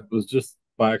 Yeah, it was just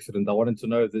by accident. I wanted to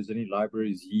know if there's any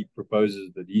libraries he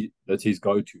proposes that's his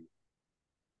go-to.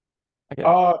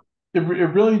 Okay. It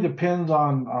really depends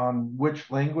on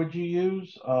which language you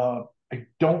use. I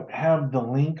don't have the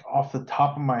link off the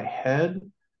top of my head,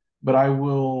 but I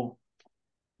will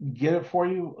get it for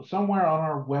you. Somewhere on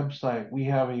our website, we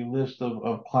have a list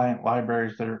of client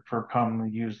libraries that are for commonly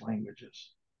used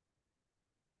languages.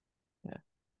 Yeah.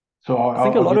 So I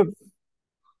think a lot of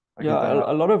I'll get that a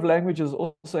out. lot of languages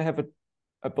also have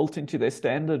a built into their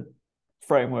standard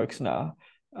frameworks now.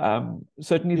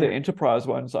 Certainly the Yeah. enterprise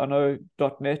ones. I know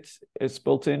 .NET is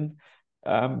built in.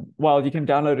 Well, you can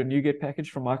download a NuGet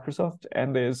package from Microsoft,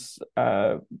 and there's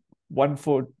one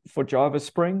for Java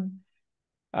Spring.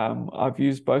 I've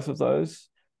used both of those.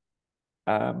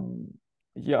 Yeah,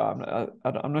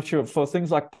 I'm not sure for things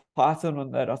like Python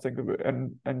on that. I think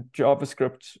and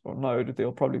JavaScript or Node,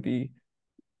 there'll probably be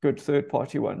good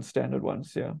third-party ones, standard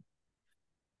ones. Yeah.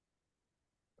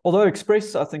 Although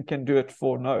Express, I think, can do it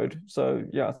for Node. So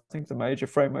yeah, I think the major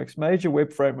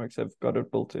web frameworks have got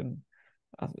it built in,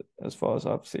 as far as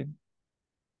I've seen.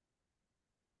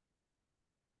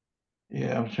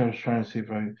 Yeah, I'm just trying to see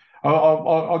if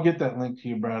I'll get that link to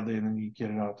you, Bradley, and then you get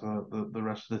it out to the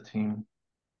rest of the team.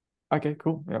 Okay,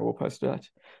 cool. Yeah, we'll post that.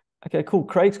 Okay, cool.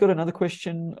 Craig's got another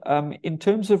question. In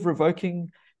terms of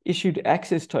revoking issued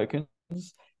access tokens,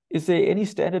 is there any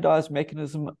standardized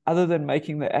mechanism other than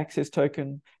making the access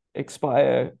token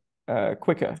expire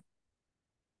quicker?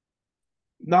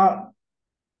 Not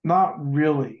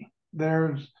really.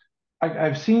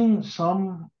 I've seen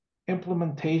some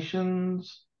implementations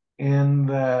in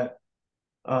that,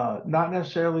 not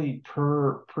necessarily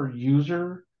per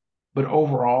user, but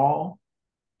overall,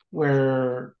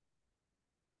 where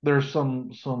there's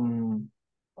some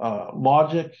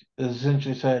logic is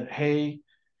essentially said, hey,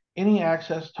 any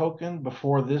access token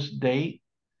before this date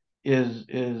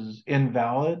is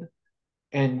invalid,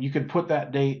 and you could put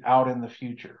that date out in the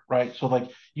future, right? So like,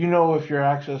 if your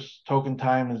access token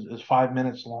time is 5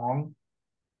 minutes long,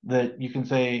 that you can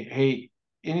say, hey,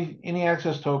 any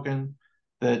access token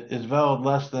that is valid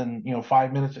less than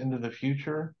 5 minutes into the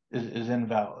future is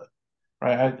invalid,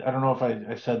 right? I don't know if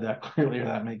I said that clearly or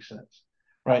that makes sense,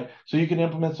 right? So you can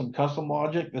implement some custom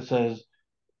logic that says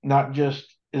not just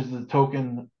is the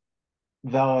token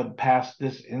valid past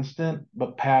this instant,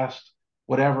 but past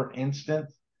whatever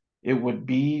instant it would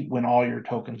be when all your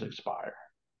tokens expire.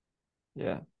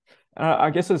 Yeah. I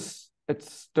guess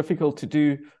it's difficult to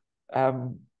do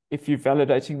if you're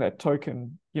validating that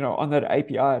token, on that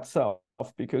API itself,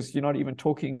 because you're not even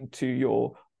talking to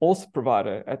your auth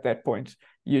provider at that point.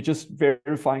 You're just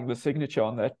verifying the signature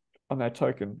on that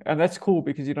token, and that's cool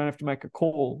because you don't have to make a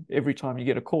call every time you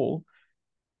get a call.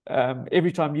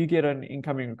 Every time you get an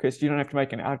incoming request, you don't have to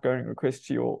make an outgoing request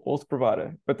to your auth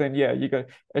provider. But then, yeah, you're going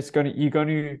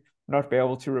to not be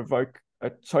able to revoke a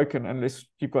token unless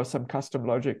you've got some custom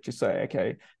logic to say,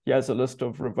 okay, here's a list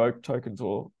of revoked tokens,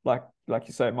 or like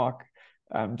you say, Mark,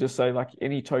 just say like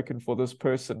any token for this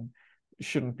person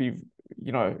shouldn't be,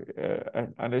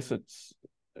 unless it's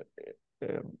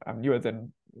newer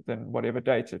than whatever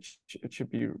date, it should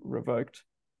be revoked.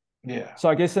 Yeah. So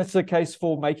I guess that's the case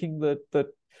for making the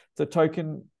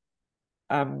token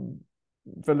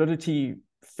validity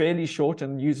fairly short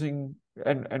and using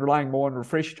and relying more on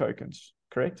refresh tokens,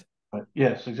 correct?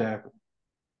 Yes, exactly.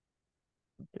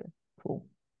 Okay, cool.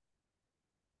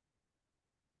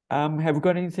 Have we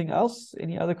got anything else?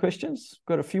 Any other questions?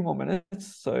 We've got a few more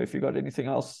minutes, so if you got anything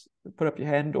else, put up your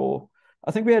hand. Or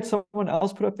I think we had someone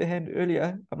else put up their hand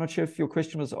earlier. I'm not sure if your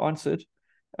question was answered.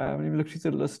 Let me look through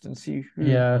the list and see who.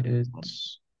 Yeah,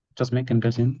 it's just making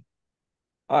question.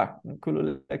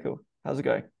 Cool. How's it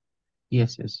going?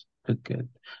 Yes, good.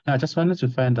 Now, I just wanted to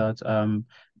find out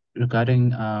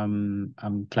regarding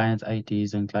client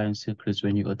IDs and client secrets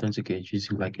when you authenticate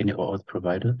using like any OAuth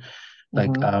provider.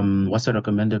 Like what's the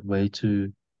recommended way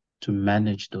to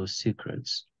manage those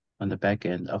secrets on the back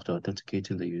end after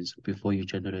authenticating the user before you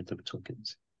generate the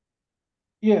tokens?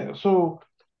 Yeah, so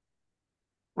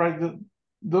right,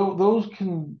 those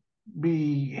can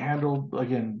be handled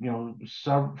again,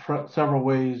 several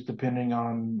ways depending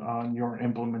on your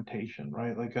implementation,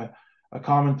 right? Like a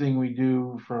common thing we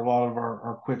do for a lot of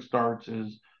our quick starts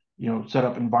is set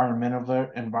up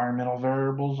environmental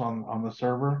variables on the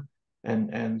server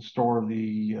and store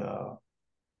the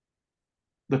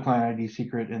client ID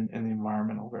secret in the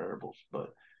environmental variables.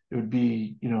 But it would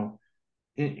be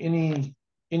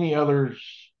any other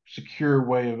secure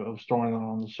way of storing them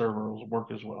on the server will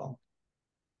work as well.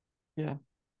 Yeah.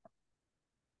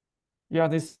 Yeah,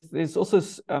 there's also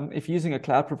if you're using a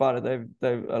cloud provider,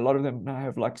 they've a lot of them now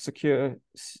have like secure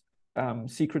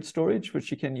secret storage,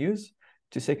 which you can use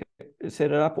to set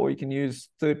it up, or you can use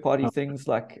third-party things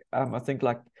like I think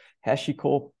like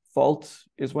HashiCorp Vault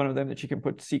is one of them that you can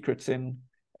put secrets in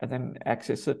and then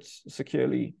access it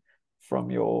securely from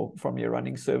your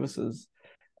running services.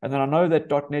 And then I know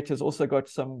that .NET has also got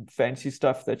some fancy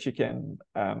stuff that you can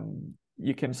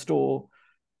store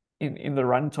in the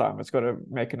runtime. It's got a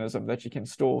mechanism that you can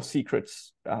store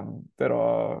secrets that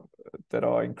are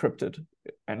encrypted,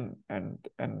 and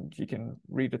you can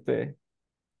read it there.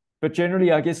 But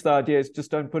generally, I guess the idea is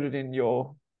just don't put it in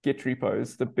your Git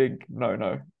repos. The big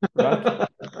no, right?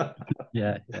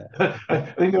 Yeah. I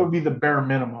think that would be the bare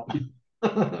minimum.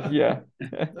 Yeah.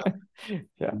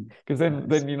 Yeah, because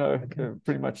then Okay.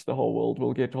 pretty much the whole world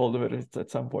will get hold of it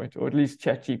at some point, or at least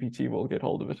ChatGPT will get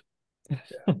hold of it.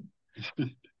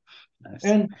 Nice.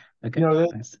 And Okay.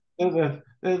 that's Nice.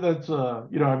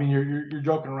 I mean, you're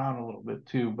joking around a little bit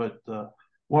too, but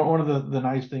one of the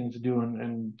nice things to do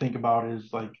and think about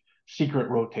is like secret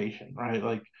rotation, right?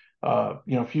 Like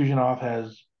FusionAuth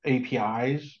has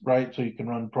APIs, right? So you can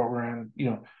run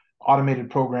automated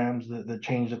programs that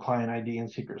change the client ID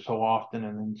and secret so often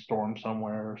and then store them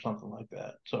somewhere or something like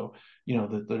that. So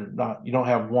that you don't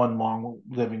have one long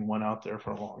living one out there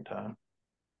for a long time.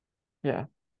 Yeah,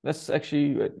 that's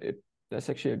actually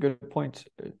a good point.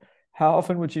 How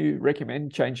often would you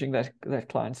recommend changing that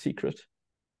client secret?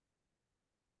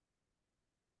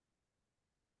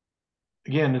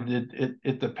 Again,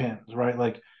 it depends, right?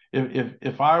 Like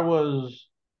if I was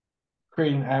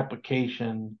creating an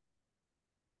application,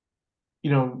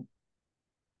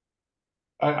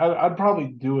 I'd probably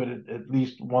do it at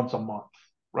least once a month,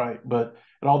 right? But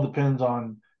it all depends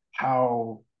on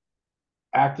how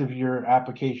active your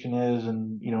application is,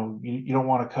 and you don't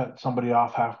want to cut somebody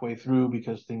off halfway through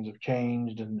because things have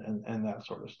changed and that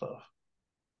sort of stuff.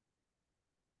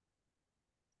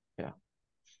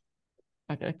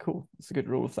 Okay, cool. That's a good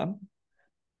rule of thumb.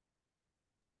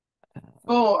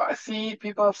 Oh, I see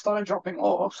people have started dropping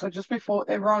off. So just before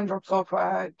everyone drops off,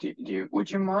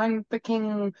 would you mind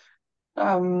picking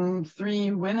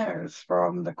 3 winners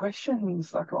from the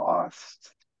questions that were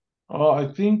asked? Well, I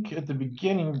think at the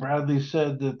beginning, Bradley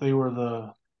said that they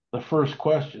were the first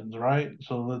questions, right?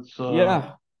 So let's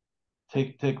Yeah,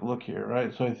 take a look here,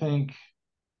 right? So I think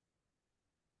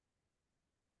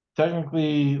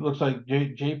technically looks like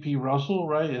JP Russell,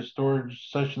 right? Is storage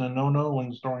session a no-no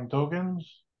when storing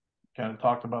tokens? Kind of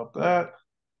talked about that.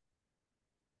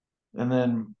 And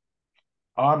then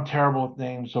I'm terrible with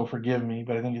names, so forgive me,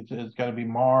 but I think it's got to be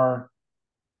Mar.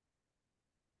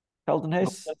 Sheldon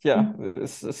Hayes. Yeah,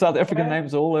 South African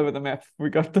names all over the map. We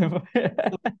got them. Yeah.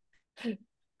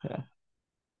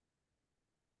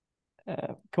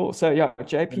 Cool. So yeah,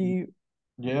 JP,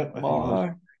 Yeah, I think those.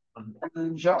 Mar,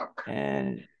 And Jacques.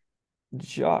 and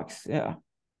Jacques. Yeah,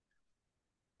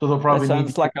 So they'll that probably need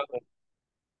sounds like a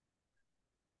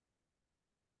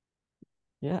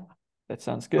yeah. That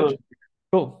sounds good.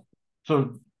 Cool.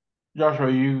 So, Joshua, are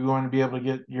you going to be able to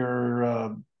get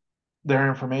their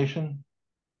information?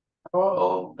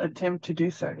 I'll attempt to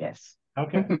do so, yes.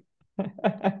 Okay.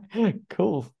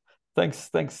 Cool. Thanks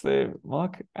there,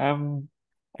 Mark.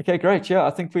 Okay, great. Yeah,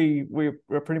 I think we're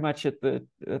pretty much at the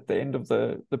end of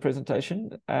the presentation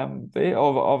there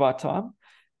of our time.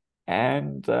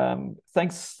 And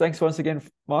thanks once again,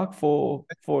 Mark, for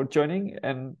joining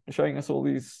and showing us all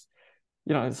these,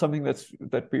 something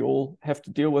that we all have to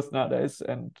deal with nowadays,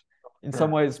 and in some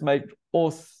Sure. ways make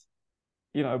Auth,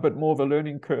 a bit more of a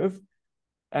learning curve.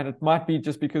 And it might be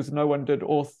just because no one did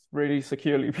Auth really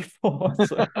securely before.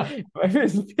 So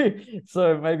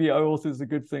maybe OAuth is a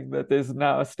good thing that there's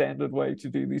now a standard way to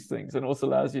do these things, and also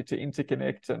allows you to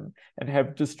interconnect and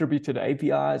have distributed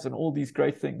APIs and all these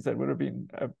great things that would have been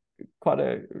quite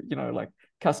a like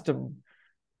custom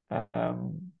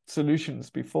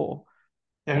solutions before.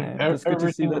 And it's good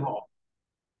to see Everything that. evolves.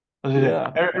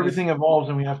 Yeah, Everything evolves,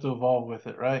 and we have to evolve with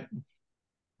it, right?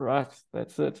 right.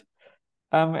 That's it.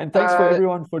 And thanks for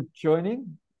everyone for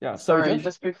joining. Yeah, sorry, Sorry, Josh.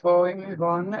 just before we move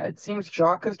on, it seems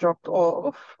Jacques has dropped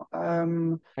off.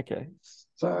 Okay.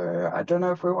 So I don't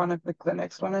know if we want to pick the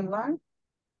next one in line.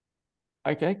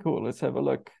 Okay, cool. Let's have a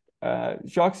look.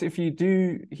 Jacques, if you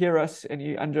do hear us and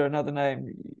you under another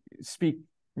name, speak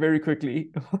very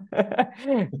quickly.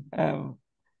 um,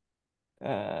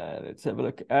 let's have a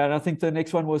look. And I think the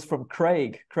next one was from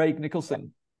Craig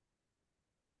Nicholson.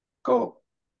 Cool.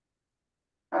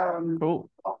 Cool.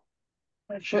 I'll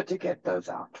make sure to get those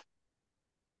out.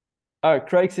 Oh,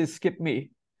 Craig says skip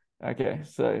me. Okay,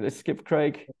 so let's skip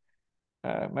Craig.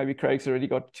 Maybe Craig's already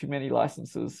got too many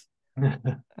licenses.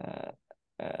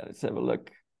 Let's have a look.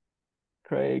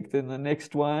 Craig. Then the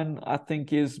next one I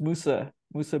think is Musa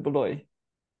Beloy.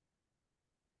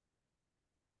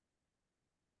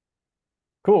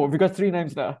 Cool. We've got 3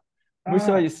 names now.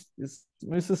 Musa, is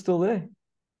Musa still there?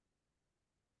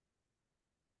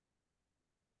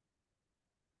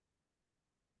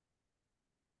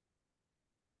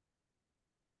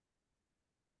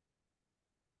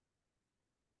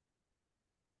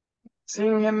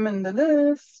 Seeing him in the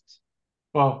list.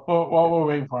 Well, while we're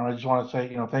waiting for him, I just want to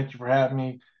say, thank you for having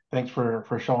me. Thanks for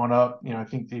showing up. I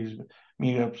think these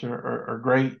meetups are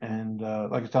great. And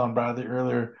like I was telling Bradley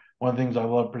earlier, one of the things I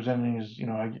love presenting is,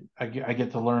 I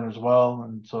get to learn as well.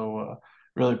 And so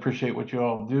really appreciate what you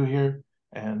all do here.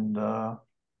 And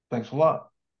thanks a lot.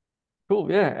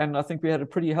 Cool. Yeah. And I think we had a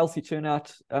pretty healthy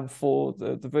turnout for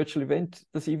the virtual event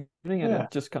this evening. And Yeah.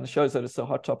 it just kind of shows that it's a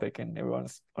hot topic and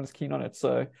everyone's keen on it.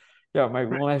 So yeah,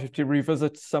 maybe we'll have to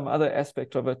revisit some other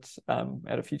aspect of it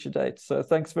at a future date. So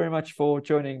thanks very much for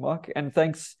joining, Mark. And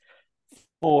thanks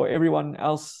for everyone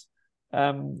else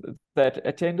that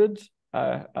attended.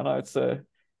 I know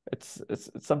it's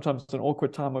sometimes an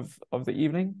awkward time of the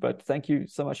evening, but thank you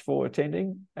so much for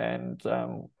attending, and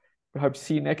we hope to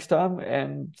see you next time,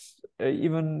 and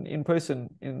even in person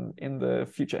in the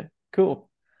future. Cool.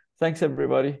 Thanks,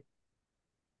 everybody.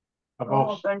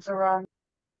 Oh, thanks, everyone.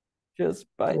 Cheers.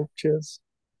 Bye. Cheers.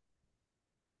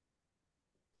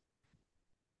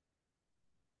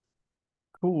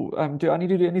 Cool. Do I need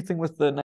to do anything with the